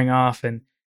magic's wearing off. And,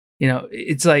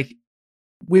 it's like, it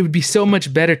would be so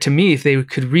much better to me if they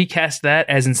could recast that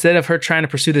as instead of her trying to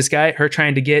pursue this guy, her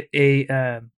trying to get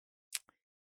a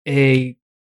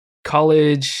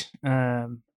college,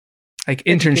 like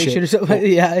internship. Or something.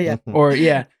 Yeah. Or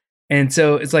and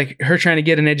so it's like her trying to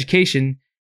get an education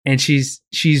and she's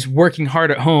working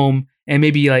hard at home and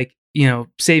maybe like,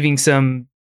 saving some,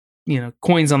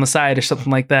 coins on the side or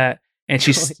something like that. And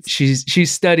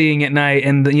she's studying at night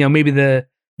and maybe the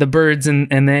birds and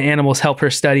the animals help her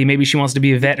study. Maybe she wants to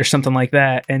be a vet or something like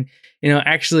that. And,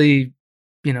 actually,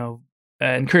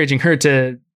 encouraging her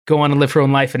to go on and live her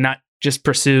own life and not just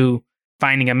pursue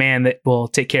finding a man that will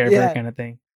take care of her kind of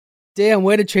thing. Damn,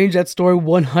 way to change that story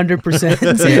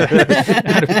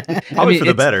 100%. Probably for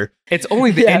the better. It's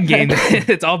only the end game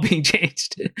that's all being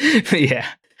changed. But yeah.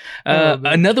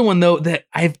 Another one, though, that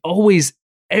I've always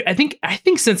I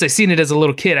think since I seen it as a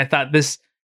little kid, I thought this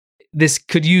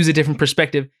could use a different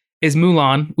perspective. Is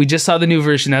Mulan? We just saw the new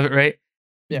version of it, right?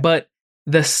 Yeah. But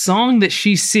the song that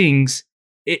she sings,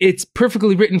 it's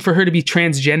perfectly written for her to be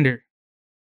transgender.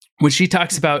 When she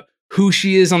talks about who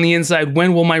she is on the inside,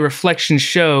 when will my reflection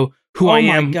show who I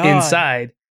am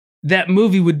inside? That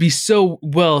movie would be so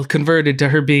well converted to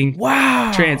her being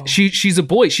trans. She's a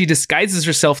boy. She disguises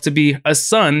herself to be a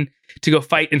son to go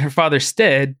fight in her father's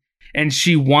stead, and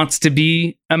she wants to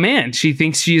be a man. She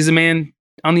thinks she is a man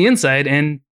on the inside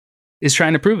and is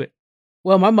trying to prove it.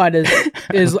 Well, my mind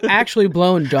is actually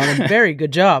blown, John. And very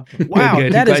good job. Wow,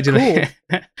 good. That is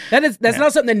cool. That's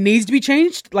not something that needs to be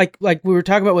changed, like we were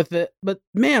talking about with it. But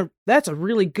man, that's a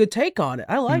really good take on it.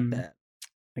 I like that.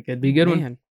 That could be a good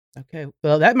one. Okay,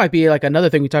 well, that might be like another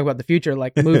thing we talk about in the future,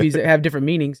 like movies that have different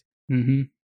meanings. Mm-hmm.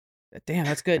 Damn,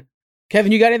 that's good.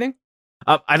 Kevin, you got anything?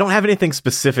 I don't have anything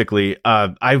specifically.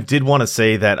 I did want to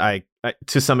say that I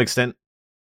to some extent,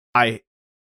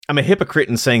 I'm a hypocrite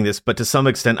in saying this, but to some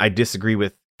extent, I disagree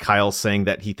with Kyle saying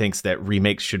that he thinks that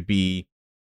remakes should be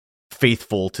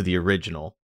faithful to the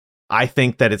original. I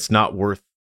think that it's not worth,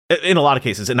 in a lot of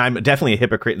cases, and I'm definitely a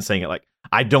hypocrite in saying it, like,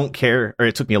 I don't care, or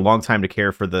it took me a long time to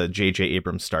care for the J.J.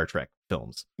 Abrams Star Trek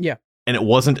films. Yeah. And it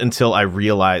wasn't until I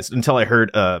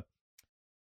heard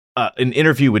an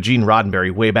interview with Gene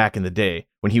Roddenberry way back in the day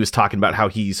when he was talking about how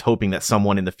he's hoping that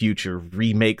someone in the future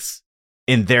remakes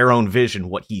in their own vision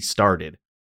what he started,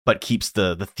 but keeps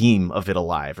the theme of it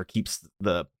alive, or keeps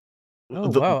the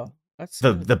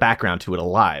background to it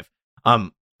alive.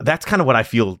 That's kind of what I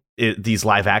feel these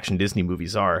live action Disney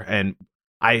movies are. And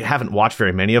I haven't watched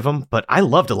very many of them, but I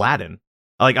loved Aladdin.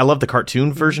 I loved the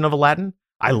cartoon version of Aladdin.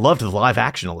 I loved the live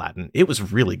action Aladdin. It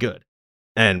was really good.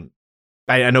 And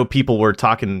I know people were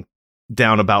talking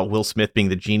down about Will Smith being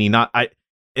the genie.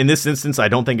 In this instance, I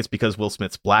don't think it's because Will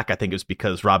Smith's black. I think it was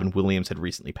because Robin Williams had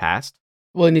recently passed.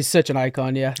 Well, and he's such an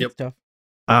icon, yeah. Yep. Tough.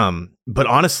 But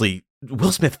honestly,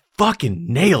 Will Smith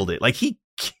fucking nailed it. Like, he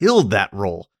killed that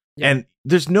role. Yeah. And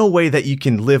there's no way that you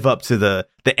can live up to the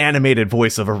animated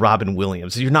voice of a Robin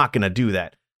Williams. You're not going to do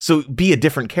that. So be a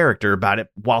different character about it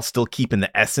while still keeping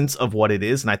the essence of what it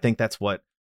is. And I think that's what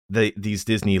these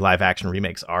Disney live action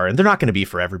remakes are. And they're not going to be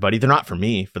for everybody. They're not for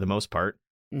me for the most part.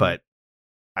 Mm-hmm. But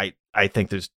I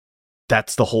think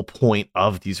that's the whole point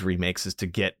of these remakes, is to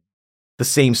get the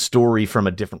same story from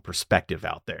a different perspective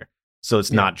out there. So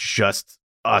it's not just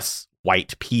us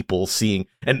white people seeing,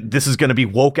 and this is going to be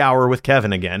woke hour with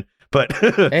Kevin again, but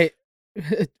hey,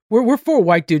 we're four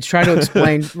white dudes trying to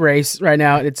explain race right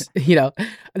now. It's,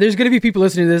 there's going to be people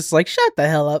listening to this like, shut the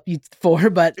hell up, you four.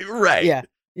 But right. Yeah.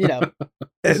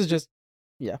 This is just,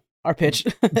 our pitch.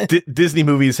 Disney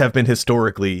movies have been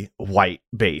historically white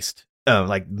based.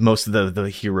 Like most of the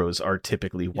heroes are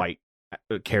typically white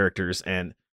characters.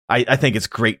 And I think it's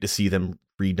great to see them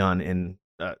redone in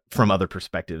from other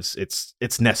perspectives.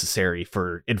 It's necessary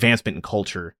for advancement in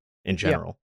culture in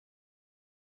general.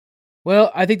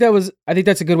 Well, I think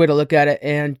that's a good way to look at it,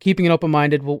 and keeping it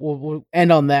open-minded. We'll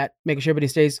end on that, making sure everybody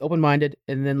stays open-minded,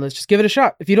 and then let's just give it a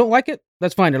shot. If you don't like it,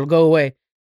 that's fine. It'll go away.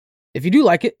 If you do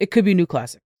like it, it could be a new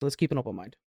classic. So let's keep an open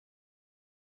mind.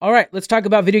 All right, let's talk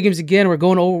about video games again. We're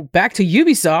going back to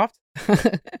Ubisoft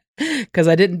because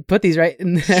I didn't put these right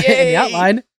in the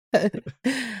outline.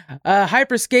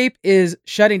 Hyperscape is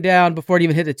shutting down before it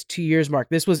even hit its 2 years mark.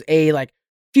 This was a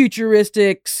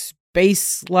futuristic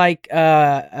space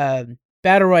battle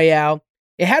royale.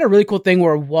 It had a really cool thing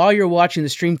where while you're watching the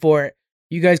stream for it,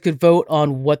 you guys could vote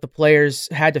on what the players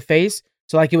had to face.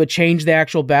 So it would change the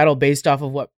actual battle based off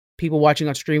of what people watching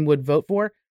on stream would vote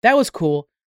for. That was cool.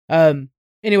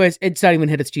 Anyways, it's not even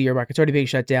hit its 2 year mark. It's already being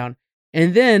shut down.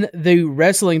 And then the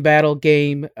wrestling battle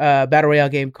royale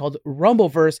game called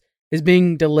Rumbleverse is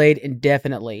being delayed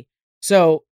indefinitely.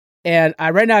 So, and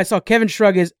right now I saw Kevin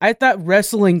shrug I thought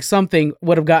wrestling something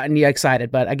would have gotten you excited,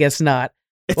 but I guess not.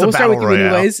 It's a battle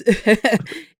royale. Anyways.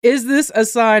 Is this a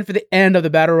sign for the end of the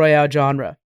battle royale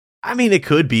genre? I mean, it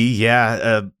could be,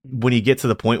 yeah. When you get to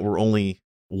the point where only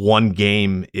one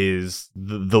game is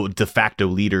the de facto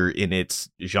leader in its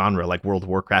genre, like World of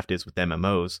Warcraft is with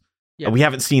MMOs. Yeah. We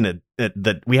haven't seen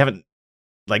we haven't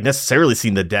necessarily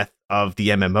seen the death of the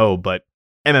MMO, but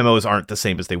MMOs aren't the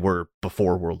same as they were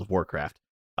before World of Warcraft.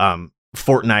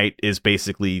 Fortnite is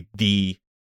basically the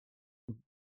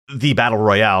battle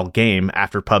royale game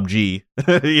after PUBG.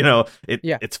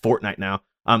 It's Fortnite now.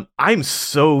 I'm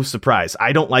so surprised.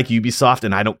 I don't like Ubisoft,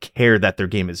 and I don't care that their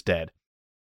game is dead.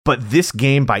 But this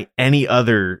game, by any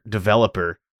other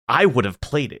developer, I would have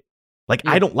played it.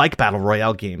 I don't like battle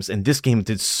royale games, and this game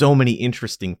did so many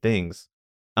interesting things.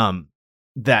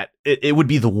 that it would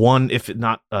be the one, if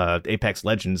not Apex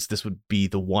Legends, this would be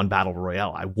the one battle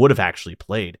royale I would have actually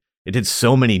played. It did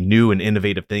so many new and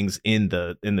innovative things in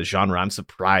the genre. I'm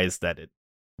surprised that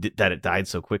it died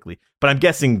so quickly. But I'm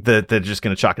guessing that they're just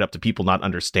going to chalk it up to people not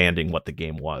understanding what the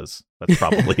game was. That's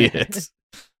probably it.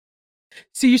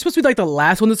 See, you're supposed to be like the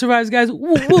last one that survives, guys.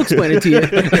 We'll explain it to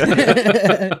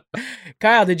you.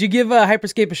 Kyle, did you give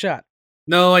Hyperscape a shot?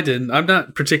 No, I didn't. I'm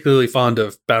not particularly fond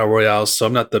of battle royales, so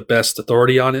I'm not the best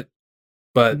authority on it.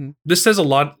 But this says a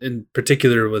lot in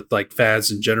particular with like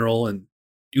fads in general and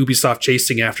Ubisoft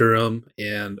chasing after them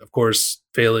and, of course,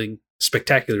 failing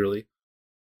spectacularly.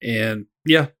 And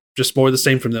yeah, just more of the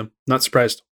same from them. Not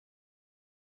surprised.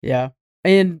 Yeah.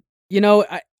 And,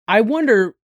 I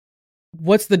wonder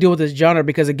what's the deal with this genre,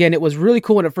 because again, it was really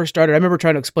cool when it first started. I remember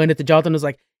trying to explain it to Jonathan. It was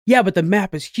like, yeah, but the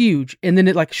map is huge, and then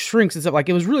it like shrinks and stuff. Like,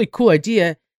 it was a really cool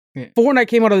idea. Yeah. Fortnite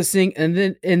came out of this thing and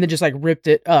then just like ripped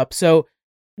it up. So,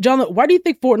 Jonathan, why do you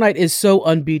think Fortnite is so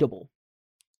unbeatable?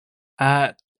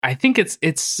 I think it's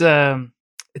that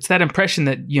impression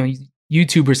that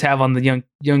YouTubers have on the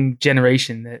young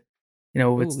generation that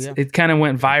it kind of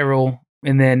went viral,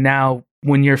 and then now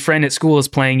when your friend at school is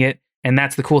playing it and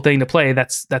that's the cool thing to play,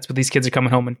 that's what these kids are coming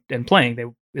home and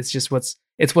playing. It's just what's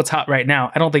hot right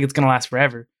now. I don't think it's gonna last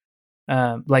forever.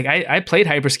 Like I played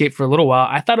Hyperscape for a little while.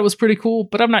 I thought it was pretty cool,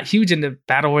 but I'm not huge into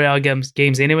battle royale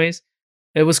games anyways.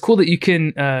 It was cool that you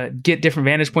can get different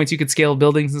vantage points. You could scale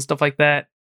buildings and stuff like that.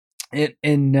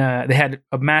 And they had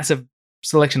a massive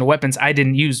selection of weapons. I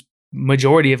didn't use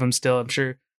majority of them still, I'm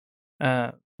sure.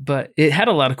 But it had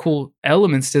a lot of cool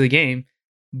elements to the game,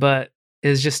 but it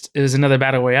was another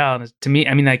battle royale. And to me,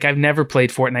 I mean, like, I've never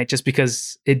played Fortnite just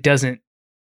because it doesn't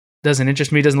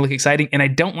interest me, doesn't look exciting. And I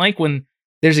don't like when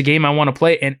there's a game I want to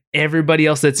play and everybody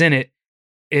else that's in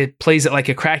it plays it like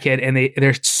a crackhead, and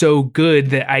they're so good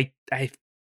that I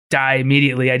die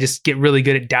immediately. I just get really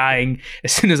good at dying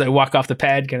as soon as I walk off the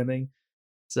pad, kind of thing.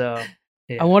 So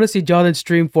yeah. I want to see Jonathan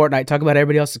stream Fortnite, talk about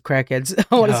everybody else's crackheads.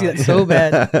 I want to see that so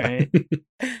bad. Right?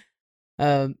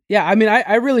 Yeah, I mean,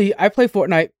 I play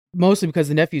Fortnite mostly because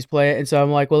the nephews play it, and so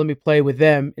I'm like, well, let me play with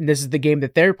them, and this is the game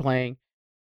that they're playing.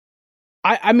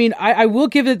 I mean, I will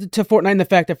give it to Fortnite in the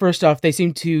fact that, first off, they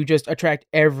seem to just attract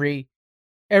every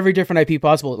different IP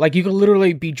possible. Like, you can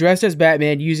literally be dressed as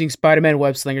Batman using Spider-Man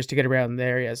web slingers to get around the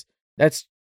areas. That's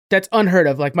unheard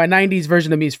of. Like, my 90s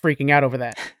version of me is freaking out over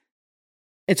that.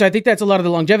 And so I think that's a lot of the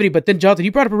longevity. But then, Jonathan,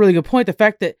 you brought up a really good point. The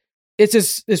fact that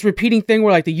it's this repeating thing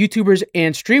where, like, the YouTubers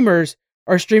and streamers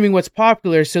are streaming what's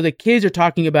popular, so the kids are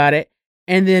talking about it.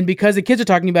 And then because the kids are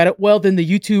talking about it, well, then the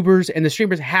YouTubers and the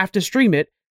streamers have to stream it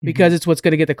because it's what's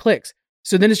going to get the clicks.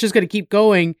 So then it's just going to keep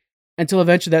going until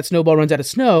eventually that snowball runs out of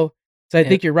snow. So I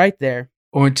think you're right there.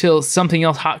 Or until something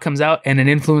else hot comes out and an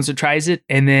influencer tries it,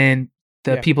 and then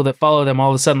the people that follow them all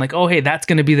of a sudden like, oh, hey, that's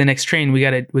going to be the next train. We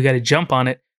gotta jump on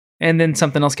it. And then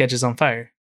something else catches on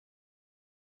fire.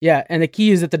 Yeah, and the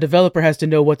key is that the developer has to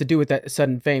know what to do with that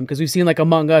sudden fame, because we've seen like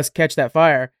Among Us catch that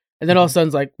fire, and then all of a sudden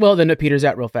it's like, well, then it peters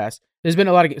out real fast. There's been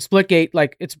a lot of Splitgate,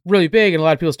 like, it's really big and a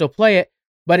lot of people still play it,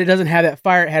 but it doesn't have that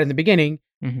fire it had in the beginning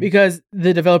because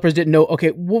the developers didn't know, okay,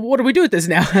 what do we do with this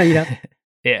now?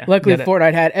 Yeah. Luckily,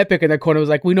 Fortnite had Epic in their corner. It was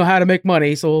like, we know how to make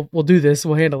money, so we'll do this.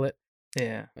 We'll handle it.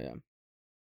 Yeah.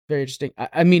 Very interesting.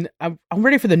 I mean, I'm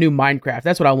ready for the new Minecraft.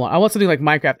 That's what I want. I want something like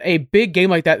Minecraft, a big game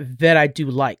like that I do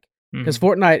like. Because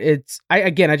Fortnite,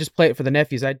 I just play it for the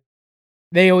nephews.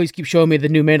 They always keep showing me the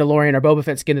new Mandalorian or Boba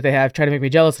Fett skin that they have, trying to make me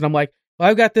jealous. And I'm like, well,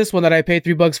 I've got this one that I paid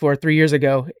 $3 for 3 years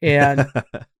ago, and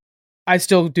I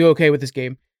still do okay with this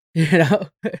game, and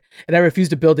I refuse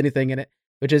to build anything in it,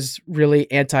 which is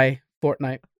really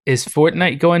anti-Fortnite. Is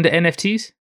Fortnite going to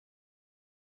NFTs?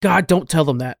 God, don't tell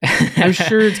them that. I'm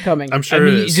sure it's coming. I'm sure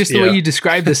it is. Just the way you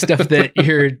describe the stuff that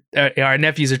our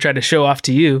nephews are trying to show off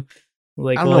to you.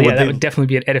 Like, well, yeah, that would definitely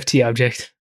be an NFT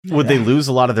object. Would they lose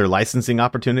a lot of their licensing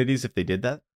opportunities if they did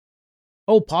that?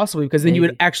 Oh, possibly, because then you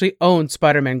would actually own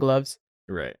Spider-Man gloves.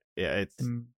 Right. Yeah, it's...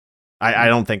 I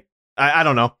don't think... I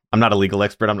don't know. I'm not a legal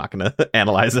expert. I'm not going to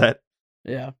analyze that.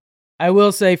 Yeah. I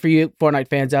will say for you Fortnite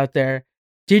fans out there,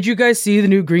 did you guys see the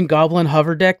new Green Goblin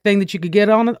hover deck thing that you could get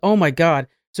on it? Oh my God.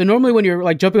 So normally when you're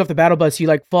like jumping off the battle bus, you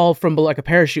like fall from like a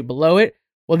parachute below it.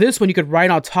 Well, this one you could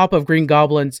ride on top of Green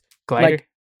Goblin's glider.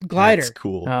 That's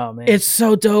cool. Oh man. It's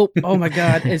so dope. Oh my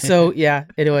God. And so, yeah,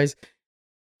 anyways,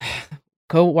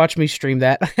 go watch me stream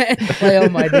that and play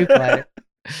on my new glider.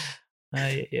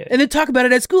 Yeah. And then talk about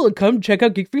it at school and come check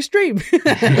out Geek Free Stream.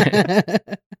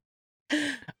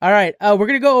 All right. We're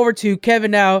going to go over to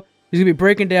Kevin now, who's going to be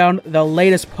breaking down the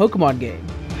latest Pokemon game.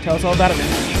 Tell us all about it,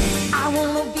 man. I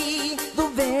want to be the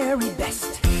very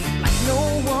best, like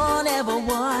no one ever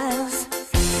was.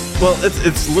 Well,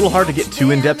 it's a little hard to get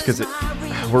too in depth because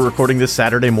we're recording this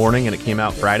Saturday morning and it came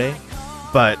out Friday.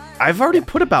 But I've already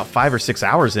put about 5 or 6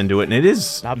 hours into it, and it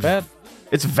is not bad.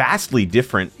 It's vastly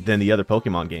different than the other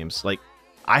Pokemon games. Like,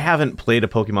 I haven't played a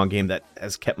Pokemon game that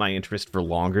has kept my interest for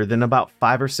longer than about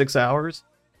 5 or 6 hours.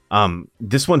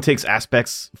 This one takes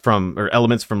aspects or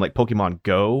elements from like Pokemon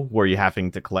Go, where you're having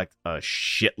to collect a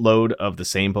shitload of the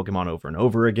same Pokemon over and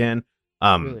over again.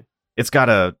 Really? It's got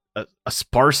a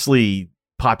sparsely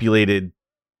populated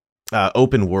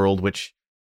open world, which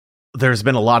there's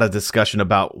been a lot of discussion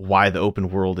about why the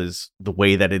open world is the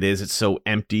way that it is. It's so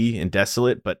empty and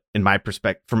desolate, but from my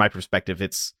perspective,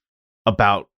 it's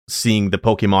about seeing the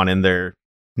Pokemon in their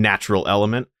natural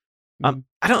element.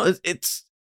 It's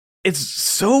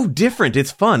so different.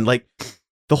 It's fun. Like,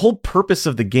 the whole purpose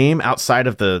of the game outside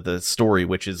of the story,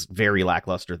 which is very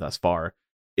lackluster thus far,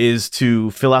 is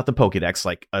to fill out the Pokédex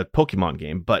like a Pokemon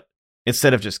game. But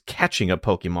instead of just catching a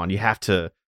Pokemon, you have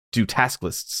to do task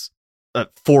lists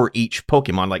for each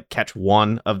Pokemon, like catch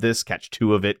 1 of this, catch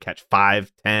 2 of it, catch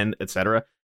 5, 10, etc.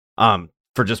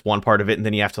 For just one part of it, and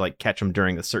then you have to like catch them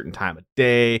during a certain time of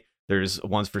day. There's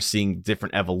ones for seeing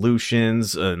different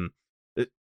evolutions, and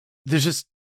there's just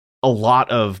a lot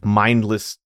of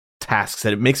mindless tasks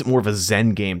that it makes it more of a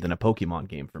Zen game than a Pokemon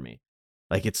game for me.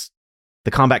 Like,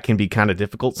 the combat can be kind of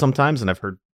difficult sometimes, and I've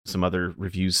heard some other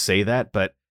reviews say that,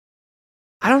 but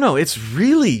I don't know. It's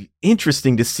really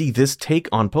interesting to see this take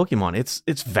on Pokemon.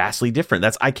 It's vastly different.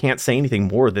 I can't say anything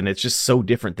more than it's just so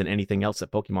different than anything else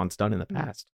that Pokemon's done in the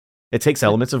past. It takes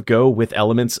elements of Go with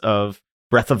elements of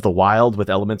Breath of the Wild with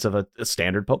elements of a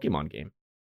standard Pokemon game.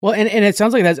 Well, and it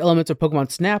sounds like it has elements of Pokemon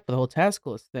Snap, the whole task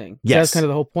list thing. Yes. That's kind of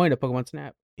the whole point of Pokemon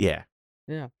Snap. Yeah.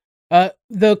 Yeah.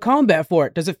 The combat for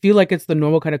it, does it feel like it's the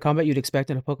normal kind of combat you'd expect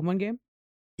in a Pokemon game?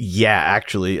 Yeah,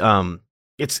 actually.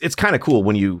 It's kind of cool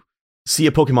when you see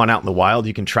a Pokemon out in the wild,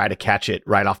 you can try to catch it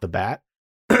right off the bat.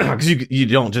 Because you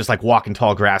don't just like walk in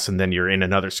tall grass and then you're in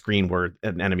another screen where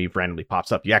an enemy randomly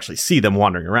pops up. You actually see them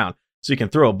wandering around. So you can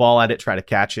throw a ball at it, try to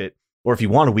catch it. Or if you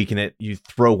want to weaken it, you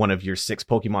throw one of your 6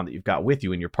 Pokemon that you've got with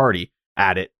you in your party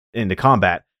at it into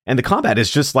combat. And the combat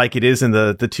is just like it is in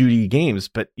the 2D games,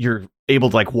 but you're able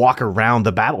to like walk around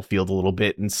the battlefield a little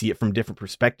bit and see it from different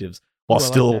perspectives while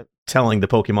still telling the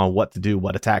Pokemon what to do,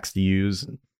 what attacks to use.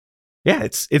 And yeah,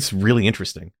 it's really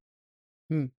interesting.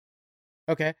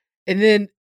 Okay. And then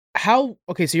so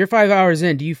you're 5 hours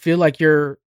in. Do you feel like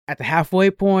you're at the halfway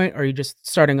point, or are you just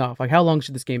starting off? Like, how long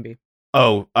should this game be?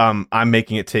 I'm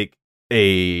making it take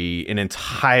an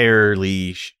entire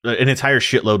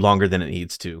shitload longer than it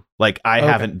needs to. Like, I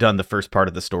haven't done the first part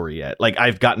of the story yet. Like,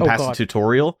 I've gotten past the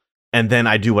tutorial, and then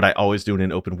I do what I always do in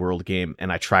an open world game,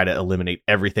 and I try to eliminate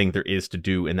everything there is to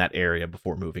do in that area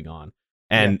before moving on.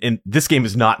 And this game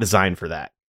is not designed for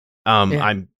that.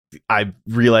 I'm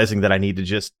realizing that I need to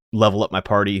just level up my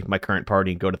current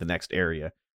party, and go to the next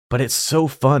area. But it's so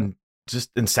fun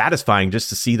and satisfying just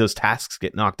to see those tasks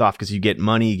get knocked off, because you get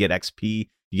money, you get XP,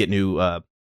 you get new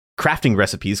crafting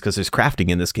recipes, because there's crafting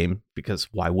in this game, because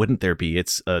why wouldn't there be?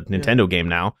 It's a Nintendo game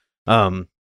now.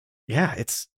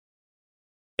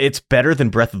 It's better than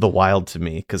Breath of the Wild to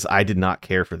me, because I did not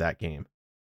care for that game.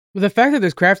 Well, the fact that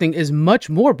there's crafting is much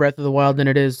more Breath of the Wild than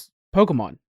it is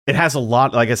Pokemon. It has a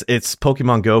lot, I guess it's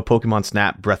Pokemon Go, Pokemon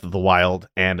Snap, Breath of the Wild,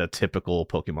 and a typical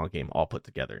Pokemon game all put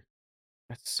together.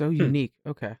 That's so unique.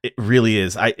 Okay. It really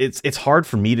is. It's hard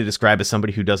for me to describe as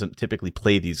somebody who doesn't typically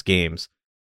play these games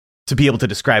to be able to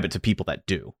describe it to people that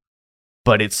do.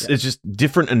 But it's just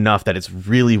different enough that it's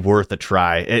really worth a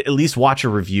try. At least watch a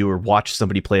review or watch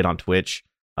somebody play it on Twitch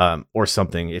or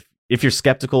something. If you're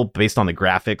skeptical based on the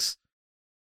graphics,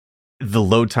 the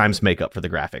load times make up for the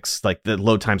graphics. Like, the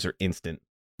load times are instant.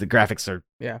 The graphics are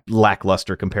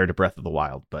lackluster compared to Breath of the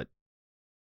Wild, but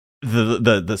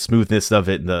the smoothness of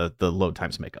it and the load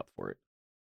times make up for it.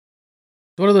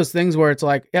 It's one of those things where it's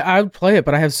like, I would play it,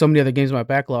 but I have so many other games in my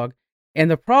backlog.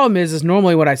 And the problem is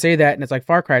normally when I say that and it's like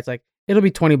Far Cry, it's like, it'll be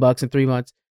 $20 in 3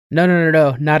 months. No,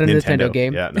 not a Nintendo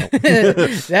game. Yeah, no.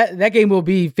 that game will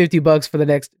be $50 for the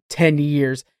next 10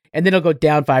 years, and then it'll go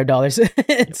down $5.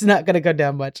 It's not going to go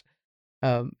down much.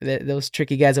 Those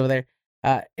tricky guys over there.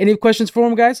 Any questions for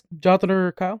him, guys? Jonathan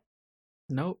or Kyle?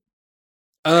 Nope.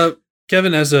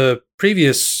 Kevin, as a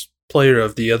previous player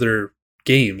of the other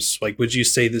games, like, would you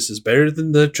say this is better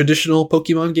than the traditional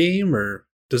Pokemon game, or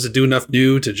does it do enough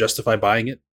new to justify buying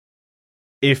it?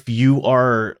 If you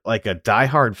are like a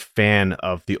diehard fan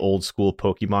of the old school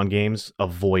Pokemon games,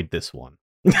 avoid this one.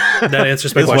 That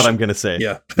answers my question. That's what I'm going to say.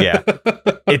 Yeah.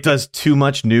 It does too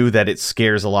much new that it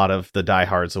scares a lot of the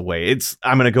diehards away.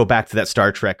 I'm going to go back to that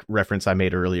Star Trek reference I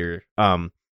made earlier.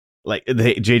 like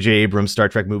the J.J. Abrams Star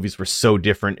Trek movies were so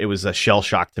different. It was a shell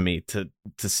shock to me to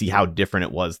see how different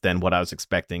it was than what I was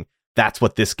expecting. That's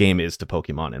what this game is to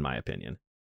Pokemon, in my opinion.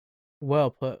 Well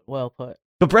put.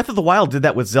 But Breath of the Wild did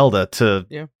that with Zelda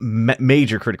to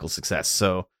major critical success.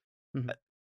 So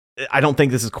I don't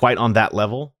think this is quite on that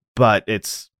level, but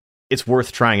it's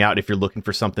worth trying out if you're looking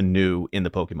for something new in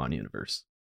the Pokemon universe.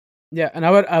 Yeah, and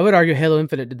I would argue Halo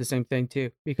Infinite did the same thing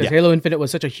too, because Halo Infinite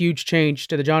was such a huge change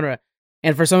to the genre.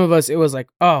 And for some of us, it was like,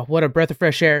 oh, what a breath of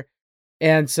fresh air.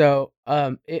 And so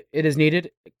it is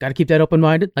needed. Got to keep that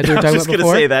open-minded, like we were talking about before. I was just going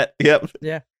to say that. Yep.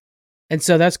 Yeah. And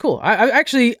so that's cool.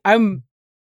 I'm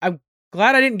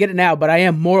glad I didn't get it now, but I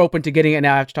am more open to getting it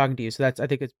now after talking to you. So I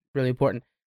think it's really important.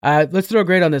 Let's throw a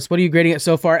grade on this. What are you grading it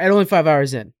so far at only 5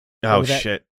 hours in? Oh,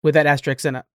 shit. With that asterisk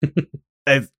in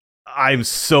it. I'm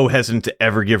so hesitant to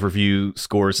ever give review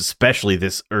scores, especially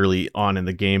this early on in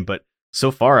the game, but so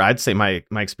far, I'd say my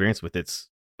experience with it's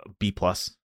B+.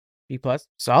 B+,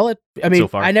 solid. I mean,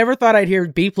 so I never thought I'd hear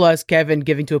B+ Kevin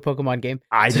giving to a Pokemon game.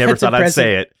 I never thought I'd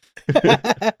say it.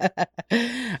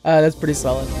 That's pretty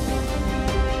solid.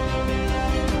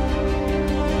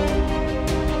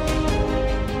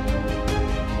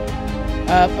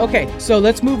 Okay, so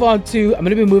let's move on to. I'm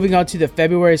going to be moving on to the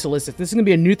February solicits. This is going to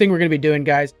be a new thing we're going to be doing,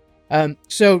 guys.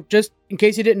 So just in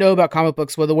case you didn't know about comic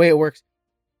books, well, the way it works.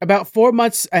 About 4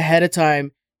 months ahead of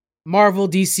time, Marvel,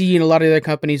 DC, and a lot of other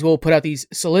companies will put out these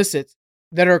solicits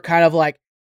that are kind of like,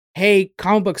 hey,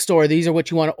 comic book store, these are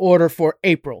what you want to order for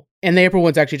April. And the April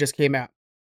ones actually just came out.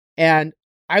 And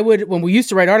when we used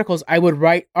to write articles, I would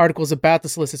write articles about the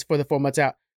solicits for the 4 months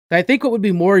out. But I think what would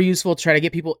be more useful to try to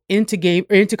get people into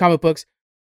comic books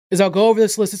is I'll go over the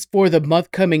solicits for the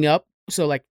month coming up. So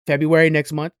like February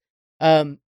next month.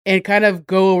 And kind of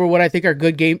go over what I think are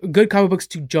good comic books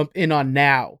to jump in on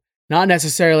now. Not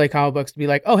necessarily comic books to be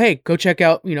like, oh, hey, go check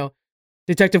out,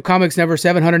 Detective Comics number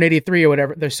 783 or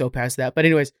whatever. They're so past that. But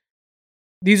anyways,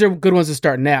 these are good ones to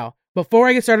start now. Before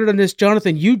I get started on this,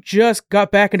 Jonathan, you just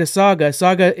got back into Saga.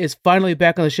 Saga is finally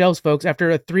back on the shelves, folks,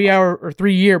 after a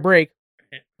 3-year break.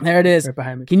 There it is. Right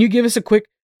behind me. Can you give us a quick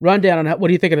rundown on what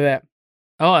do you think of that?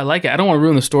 Oh, I like it. I don't want to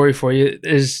ruin the story for you.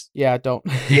 Don't.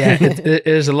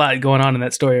 There's a lot going on in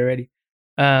that story already.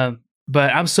 But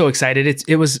I'm so excited.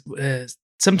 It was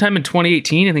sometime in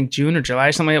 2018, I think June or July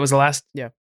or something. It was the last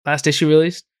issue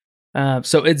released.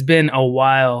 So it's been a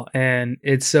while, and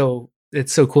it's so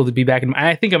cool to be back.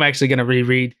 I think I'm actually going to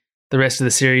reread the rest of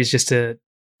the series just to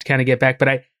kind of get back.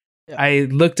 But I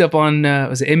looked up on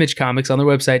Image Comics on their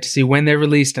website to see when they're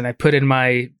released, and I put in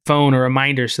my phone a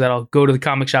reminder so that I'll go to the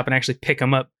comic shop and actually pick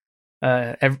them up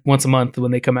once a month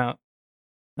when they come out.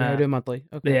 I do monthly.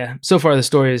 Okay. Yeah. So far, the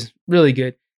story is really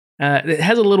good. It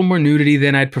has a little more nudity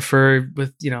than I'd prefer.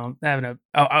 With having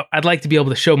I'd like to be able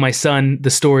to show my son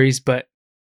the stories, but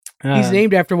he's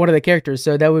named after one of the characters,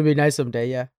 so that would be nice someday.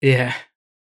 Yeah. Yeah.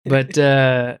 But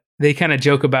they kind of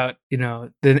joke about,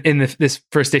 this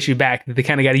first issue back, that they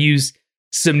kind of got to use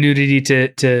some nudity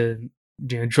to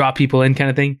draw people in,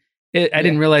 kind of thing. I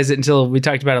didn't realize it until we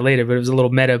talked about it later, but it was a little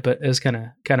meta, but it was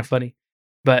kind of funny.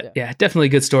 But yeah, definitely a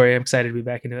good story. I'm excited to be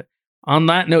back into it. On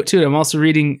that note too, I'm also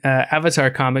reading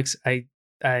Avatar comics. I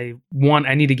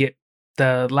need to get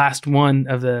the last one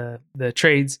of the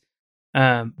trades,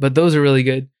 but those are really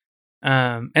good.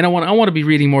 And I want to be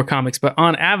reading more comics, but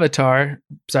on Avatar,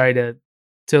 sorry to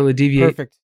totally deviate.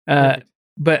 Perfect.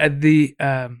 But the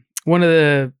one of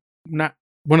the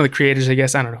creators, I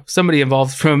guess, I don't know, somebody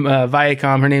involved from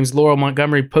Viacom, her name's Laurel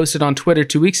Montgomery, posted on Twitter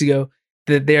 2 weeks ago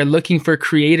that they are looking for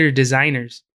character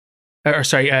designers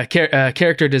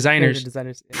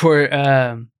for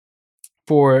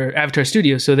Avatar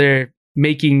Studio. So they're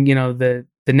making, the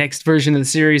next version of the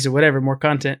series or whatever, more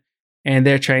content, and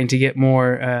they're trying to get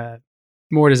more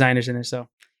designers in there. So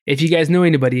if you guys know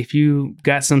anybody, if you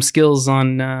got some skills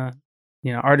on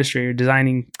artistry or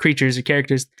designing creatures or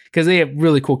characters, because they have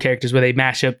really cool characters where they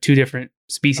mash up two different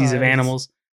species of animals.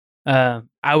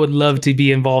 I would love to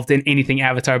be involved in anything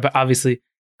Avatar, but obviously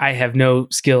I have no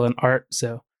skill in art,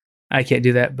 so I can't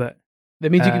do that. But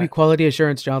that means you can be quality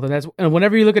assurance, Jonathan. And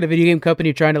whenever you look at a video game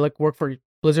company trying to work for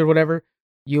Blizzard or whatever,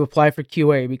 you apply for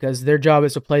QA because their job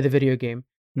is to play the video game.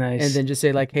 Nice. And then just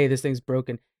say hey, this thing's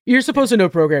broken. You're supposed to know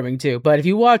programming too, but if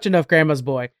you watch enough Grandma's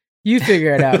Boy, you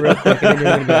figure it out real quick, and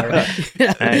then you're gonna be all right.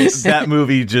 Nice. That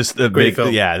movie just a big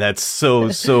film. Yeah, that's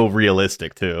so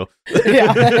realistic too.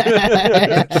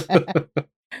 Yeah.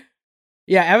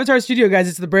 Yeah, Avatar Studio, guys.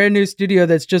 It's the brand new studio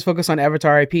that's just focused on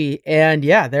Avatar IP, and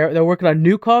yeah, they're working on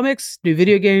new comics, new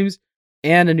video games,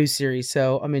 and a new series.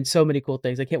 So I mean, so many cool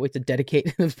things. I can't wait to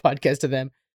dedicate this podcast to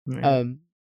them. Right.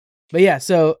 But yeah,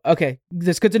 so okay,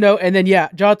 that's good to know. And then yeah,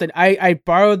 Jonathan, I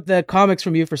borrowed the comics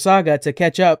from you for Saga to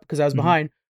catch up because I was behind.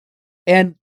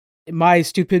 And my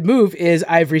stupid move is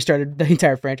I've restarted the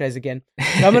entire franchise again.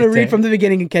 So I'm gonna read from the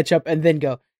beginning and catch up and then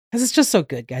go. Because it's just so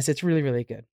good, guys. It's really, really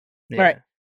good. Yeah. All right.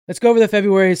 Let's go over the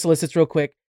February solicits real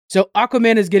quick. So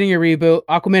Aquaman is getting a reboot.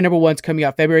 Aquaman #1 is coming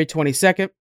out February 22nd.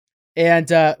 And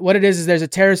what it is there's a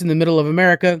terrorist in the middle of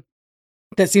America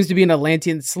that seems to be an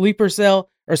Atlantean sleeper cell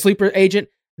or sleeper agent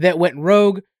that went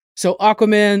rogue. So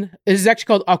Aquaman, this is actually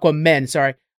called Aquaman,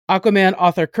 sorry. Aquaman,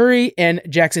 Arthur Curry, and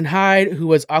Jackson Hyde, who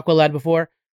was Aqualad before,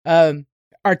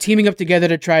 are teaming up together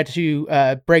to try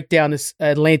to break down this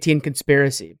Atlantean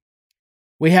conspiracy.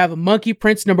 We have Monkey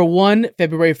Prince #1,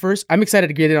 February 1st. I'm excited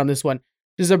to get in on this one.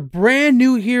 There's a brand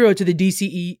new hero to the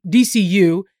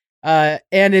DCU,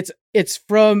 and it's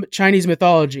from Chinese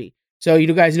mythology. So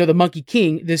you guys know the Monkey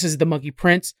King. This is the Monkey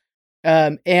Prince.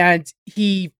 And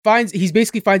he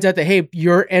basically finds out that, hey,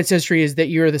 your ancestry is that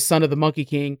you're the son of the Monkey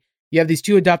King. You have these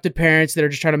two adopted parents that are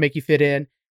just trying to make you fit in.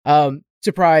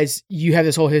 Surprise, you have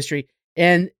this whole history.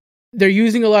 And they're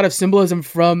using a lot of symbolism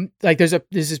from, like, there's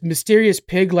this mysterious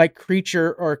pig-like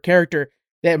creature or character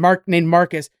that named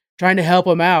Marcus trying to help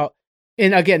him out.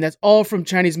 And again, that's all from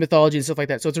Chinese mythology and stuff like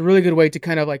that. So it's a really good way to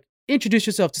kind of like introduce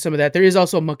yourself to some of that. There is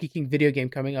also a Monkey King video game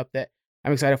coming up that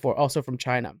I'm excited for, also from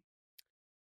China.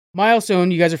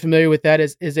 Milestone, you guys are familiar with that,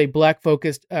 is a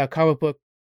Black-focused comic book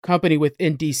company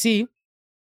within DC.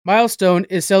 Milestone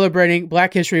is celebrating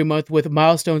Black History Month with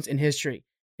milestones in history.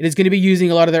 It is going to be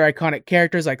using a lot of their iconic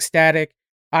characters like Static,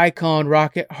 Icon,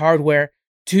 Rocket, Hardware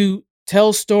to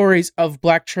tell stories of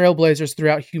Black trailblazers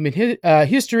throughout human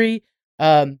history,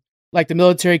 like the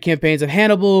military campaigns of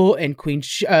Hannibal and Queen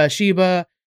Sheba,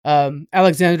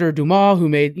 Alexander Dumas, who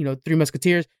made Three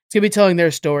Musketeers. It's going to be telling their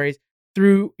stories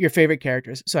through your favorite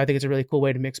characters. So I think it's a really cool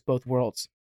way to mix both worlds.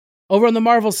 Over on the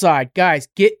Marvel side, guys,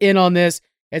 get in on this.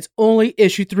 It's only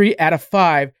issue 3 out of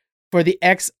 5 for the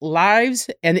X Lives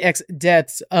and the X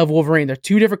Deaths of Wolverine. They're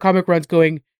two different comic runs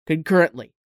going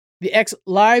concurrently. The X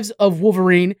Lives of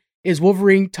Wolverine is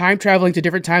Wolverine time traveling to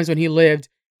different times when he lived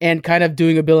and kind of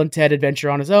doing a Bill and Ted adventure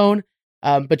on his own.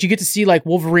 But you get to see like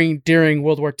Wolverine during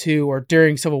World War II or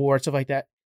during Civil War, stuff like that.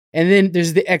 And then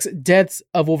there's the X Deaths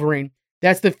of Wolverine.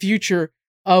 That's the future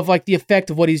of like the effect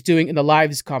of what he's doing in the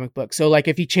Lives comic book. So like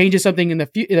if he changes something in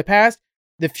the past,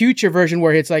 the future version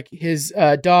where it's like his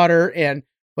daughter and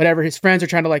whatever, his friends are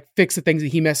trying to like fix the things that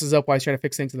he messes up while he's trying to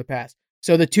fix things in the past.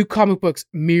 So the two comic books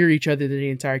mirror each other the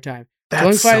entire time. That's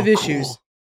only 5 so issues.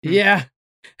 Cool. Yeah.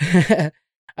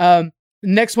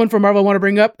 Next one from Marvel I want to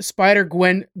bring up,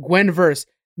 Spider-Gwen-Verse.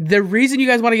 The reason you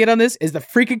guys want to get on this is the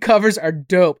freaking covers are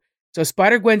dope. So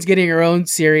Spider-Gwen's getting her own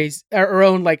series, or her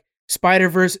own like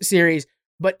Spider-Verse series,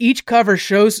 but each cover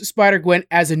shows Spider-Gwen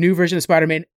as a new version of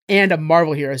Spider-Man and a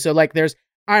Marvel hero. So like there's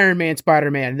Iron Man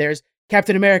Spider-Man, there's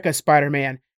Captain America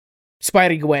Spider-Man,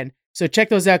 Spidey-Gwen. So check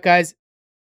those out, guys.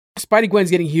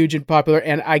 Spidey-Gwen's getting huge and popular,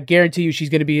 and I guarantee you she's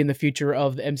going to be in the future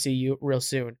of the MCU real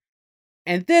soon.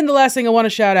 And then the last thing I want to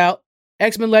shout out,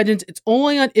 X-Men Legends. It's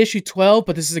only on issue 12,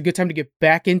 but this is a good time to get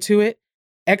back into it.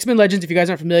 X-Men Legends, if you guys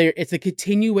aren't familiar, it's a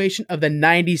continuation of the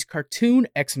 90s cartoon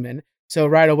X-Men. So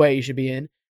right away you should be in.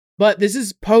 But this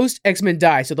is post X-Men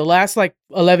Die. So the last like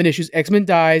 11 issues, X-Men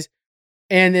dies.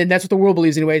 And then that's what the world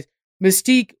believes anyways.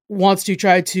 Mystique wants to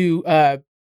try to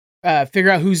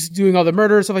figure out who's doing all the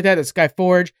murder and stuff like that. That's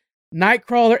Skyforge.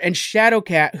 Nightcrawler and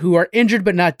Shadowcat, who are injured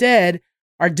but not dead,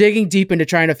 are digging deep into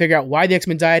trying to figure out why the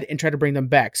X-Men died and try to bring them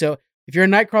back. So if you're a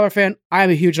Nightcrawler fan, I'm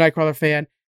a huge Nightcrawler fan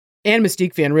and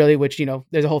Mystique fan, really, which,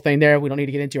 there's a whole thing there we don't need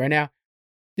to get into right now.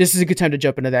 This is a good time to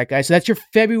jump into that, guys. So that's your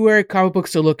February comic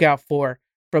books to look out for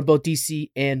from both DC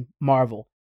and Marvel.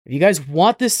 If you guys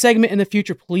want this segment in the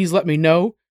future, please let me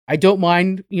know. I don't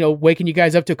mind, waking you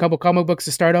guys up to a couple comic books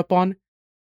to start up on.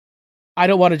 I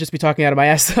don't want to just be talking out of my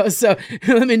ass, though, so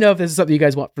let me know if this is something you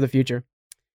guys want for the future.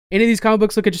 Any of these comic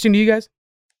books look interesting to you guys?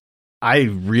 I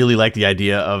really like the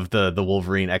idea of the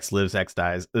Wolverine X Lives, X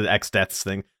Dies, X Deaths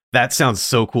thing. That sounds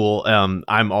so cool.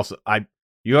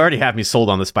 You already have me sold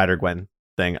on the Spider-Gwen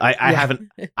thing.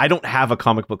 I don't have a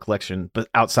comic book collection, but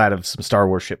outside of some Star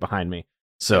Wars shit behind me.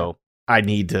 So I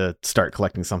need to start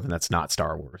collecting something that's not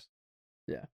Star Wars.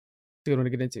 Yeah. That's a good one to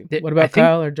get into. What about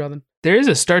Kyle or Jonathan? There is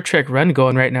a Star Trek run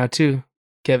going right now too,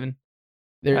 Kevin.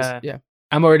 There's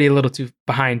I'm already a little too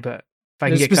behind, but if I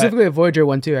can get specifically a Voyager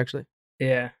one too, actually.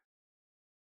 Yeah.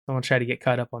 I want to try to get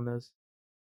caught up on those.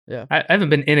 Yeah. I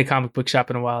haven't been in a comic book shop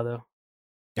in a while though.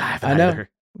 I know.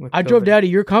 I drove down to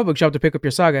your comic book shop to pick up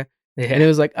your Saga. Yeah. And it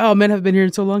was like, oh, men have been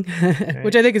here so long. Right.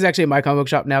 Which I think is actually my comic book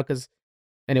shop now, because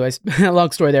anyways, long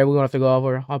story there. We won't have to go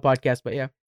over on podcast, but yeah.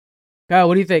 Kyle,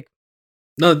 what do you think?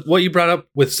 No, what you brought up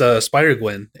with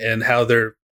Spider-Gwen and how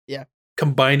they're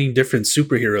combining different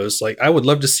superheroes. Like, I would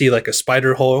love to see like a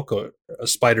Spider-Hulk or a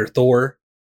Spider-Thor.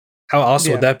 How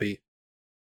awesome would that be?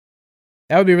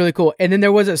 That would be really cool. And then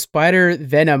there was a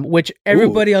Spider-Venom, which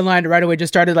everybody online right away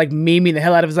just started like memeing the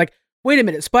hell out of. It was like, wait a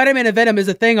minute, Spider-Man and Venom is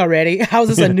a thing already. How is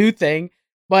this a new thing?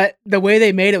 But the way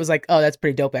they made it was like, oh, that's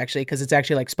pretty dope actually, because it's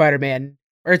actually like Spider-Man,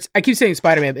 or I keep saying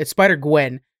Spider-Man, but it's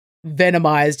Spider-Gwen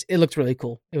venomized. It looked really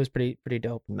cool. It was pretty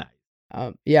dope. Nice.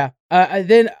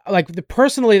 Then like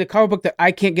personally, the comic book that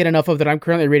I can't get enough of that I'm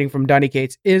currently reading from Donny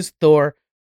Cates is Thor.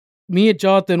 Me and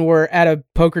Jonathan were at a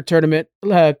poker tournament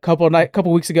a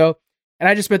couple weeks ago, and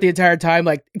I just spent the entire time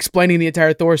like explaining the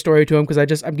entire Thor story to him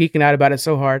because I'm geeking out about it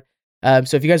so hard.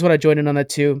 So if you guys want to join in on that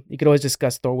too, you can always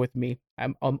discuss Thor with me.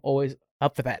 I'm always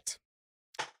up for that.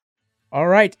 All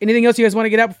right. Anything else you guys want to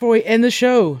get out before we end the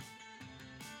show?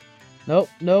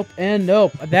 Nope, and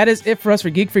nope. That is it for us for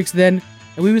Geek Freaks then,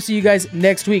 and we will see you guys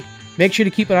next week. Make sure to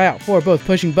keep an eye out for both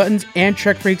Pushing Buttons and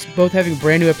Trek Freaks, both having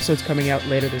brand new episodes coming out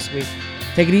later this week.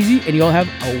 Take it easy, and you all have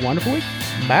a wonderful week.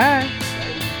 Bye.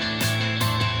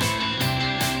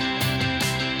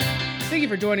 Thank you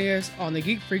for joining us on the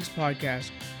Geek Freaks podcast.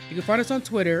 You can find us on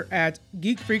Twitter at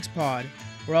Geek Freaks Pod.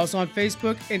 We're also on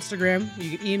Facebook, Instagram.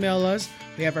 You can email us.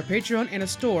 We have our Patreon and a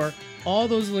store. All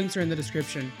those links are in the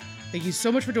description. Thank you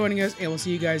so much for joining us, and we'll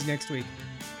see you guys next week.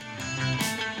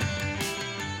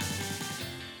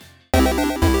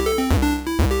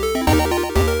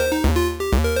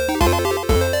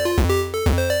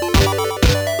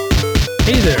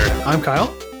 Hey there, I'm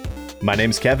Kyle. My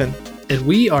name's Kevin. And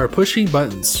we are Pushing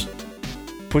Buttons.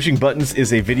 Pushing Buttons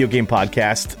is a video game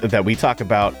podcast that we talk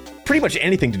about pretty much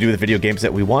anything to do with video games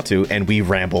that we want to, and we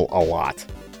ramble a lot.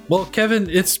 Well, Kevin,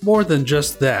 it's more than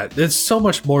just that. There's so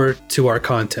much more to our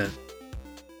content.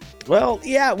 Well,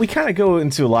 yeah, we kind of go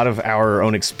into a lot of our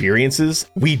own experiences.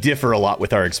 We differ a lot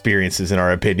with our experiences and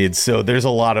our opinions, so there's a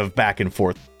lot of back and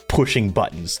forth pushing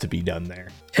buttons to be done there.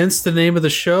 Hence the name of the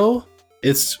show.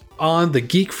 It's on the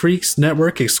Geek Freaks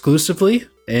Network exclusively,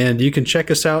 and you can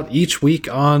check us out each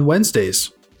week on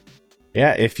Wednesdays.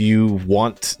 Yeah, if you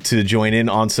want to join in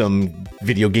on some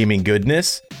video gaming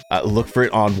goodness, look for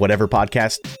it on whatever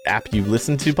podcast app you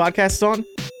listen to podcasts on.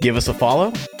 Give us a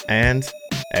follow, and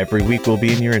every week we'll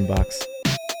be in your inbox.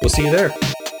 We'll see you there.